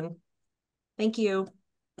soon. Thank you.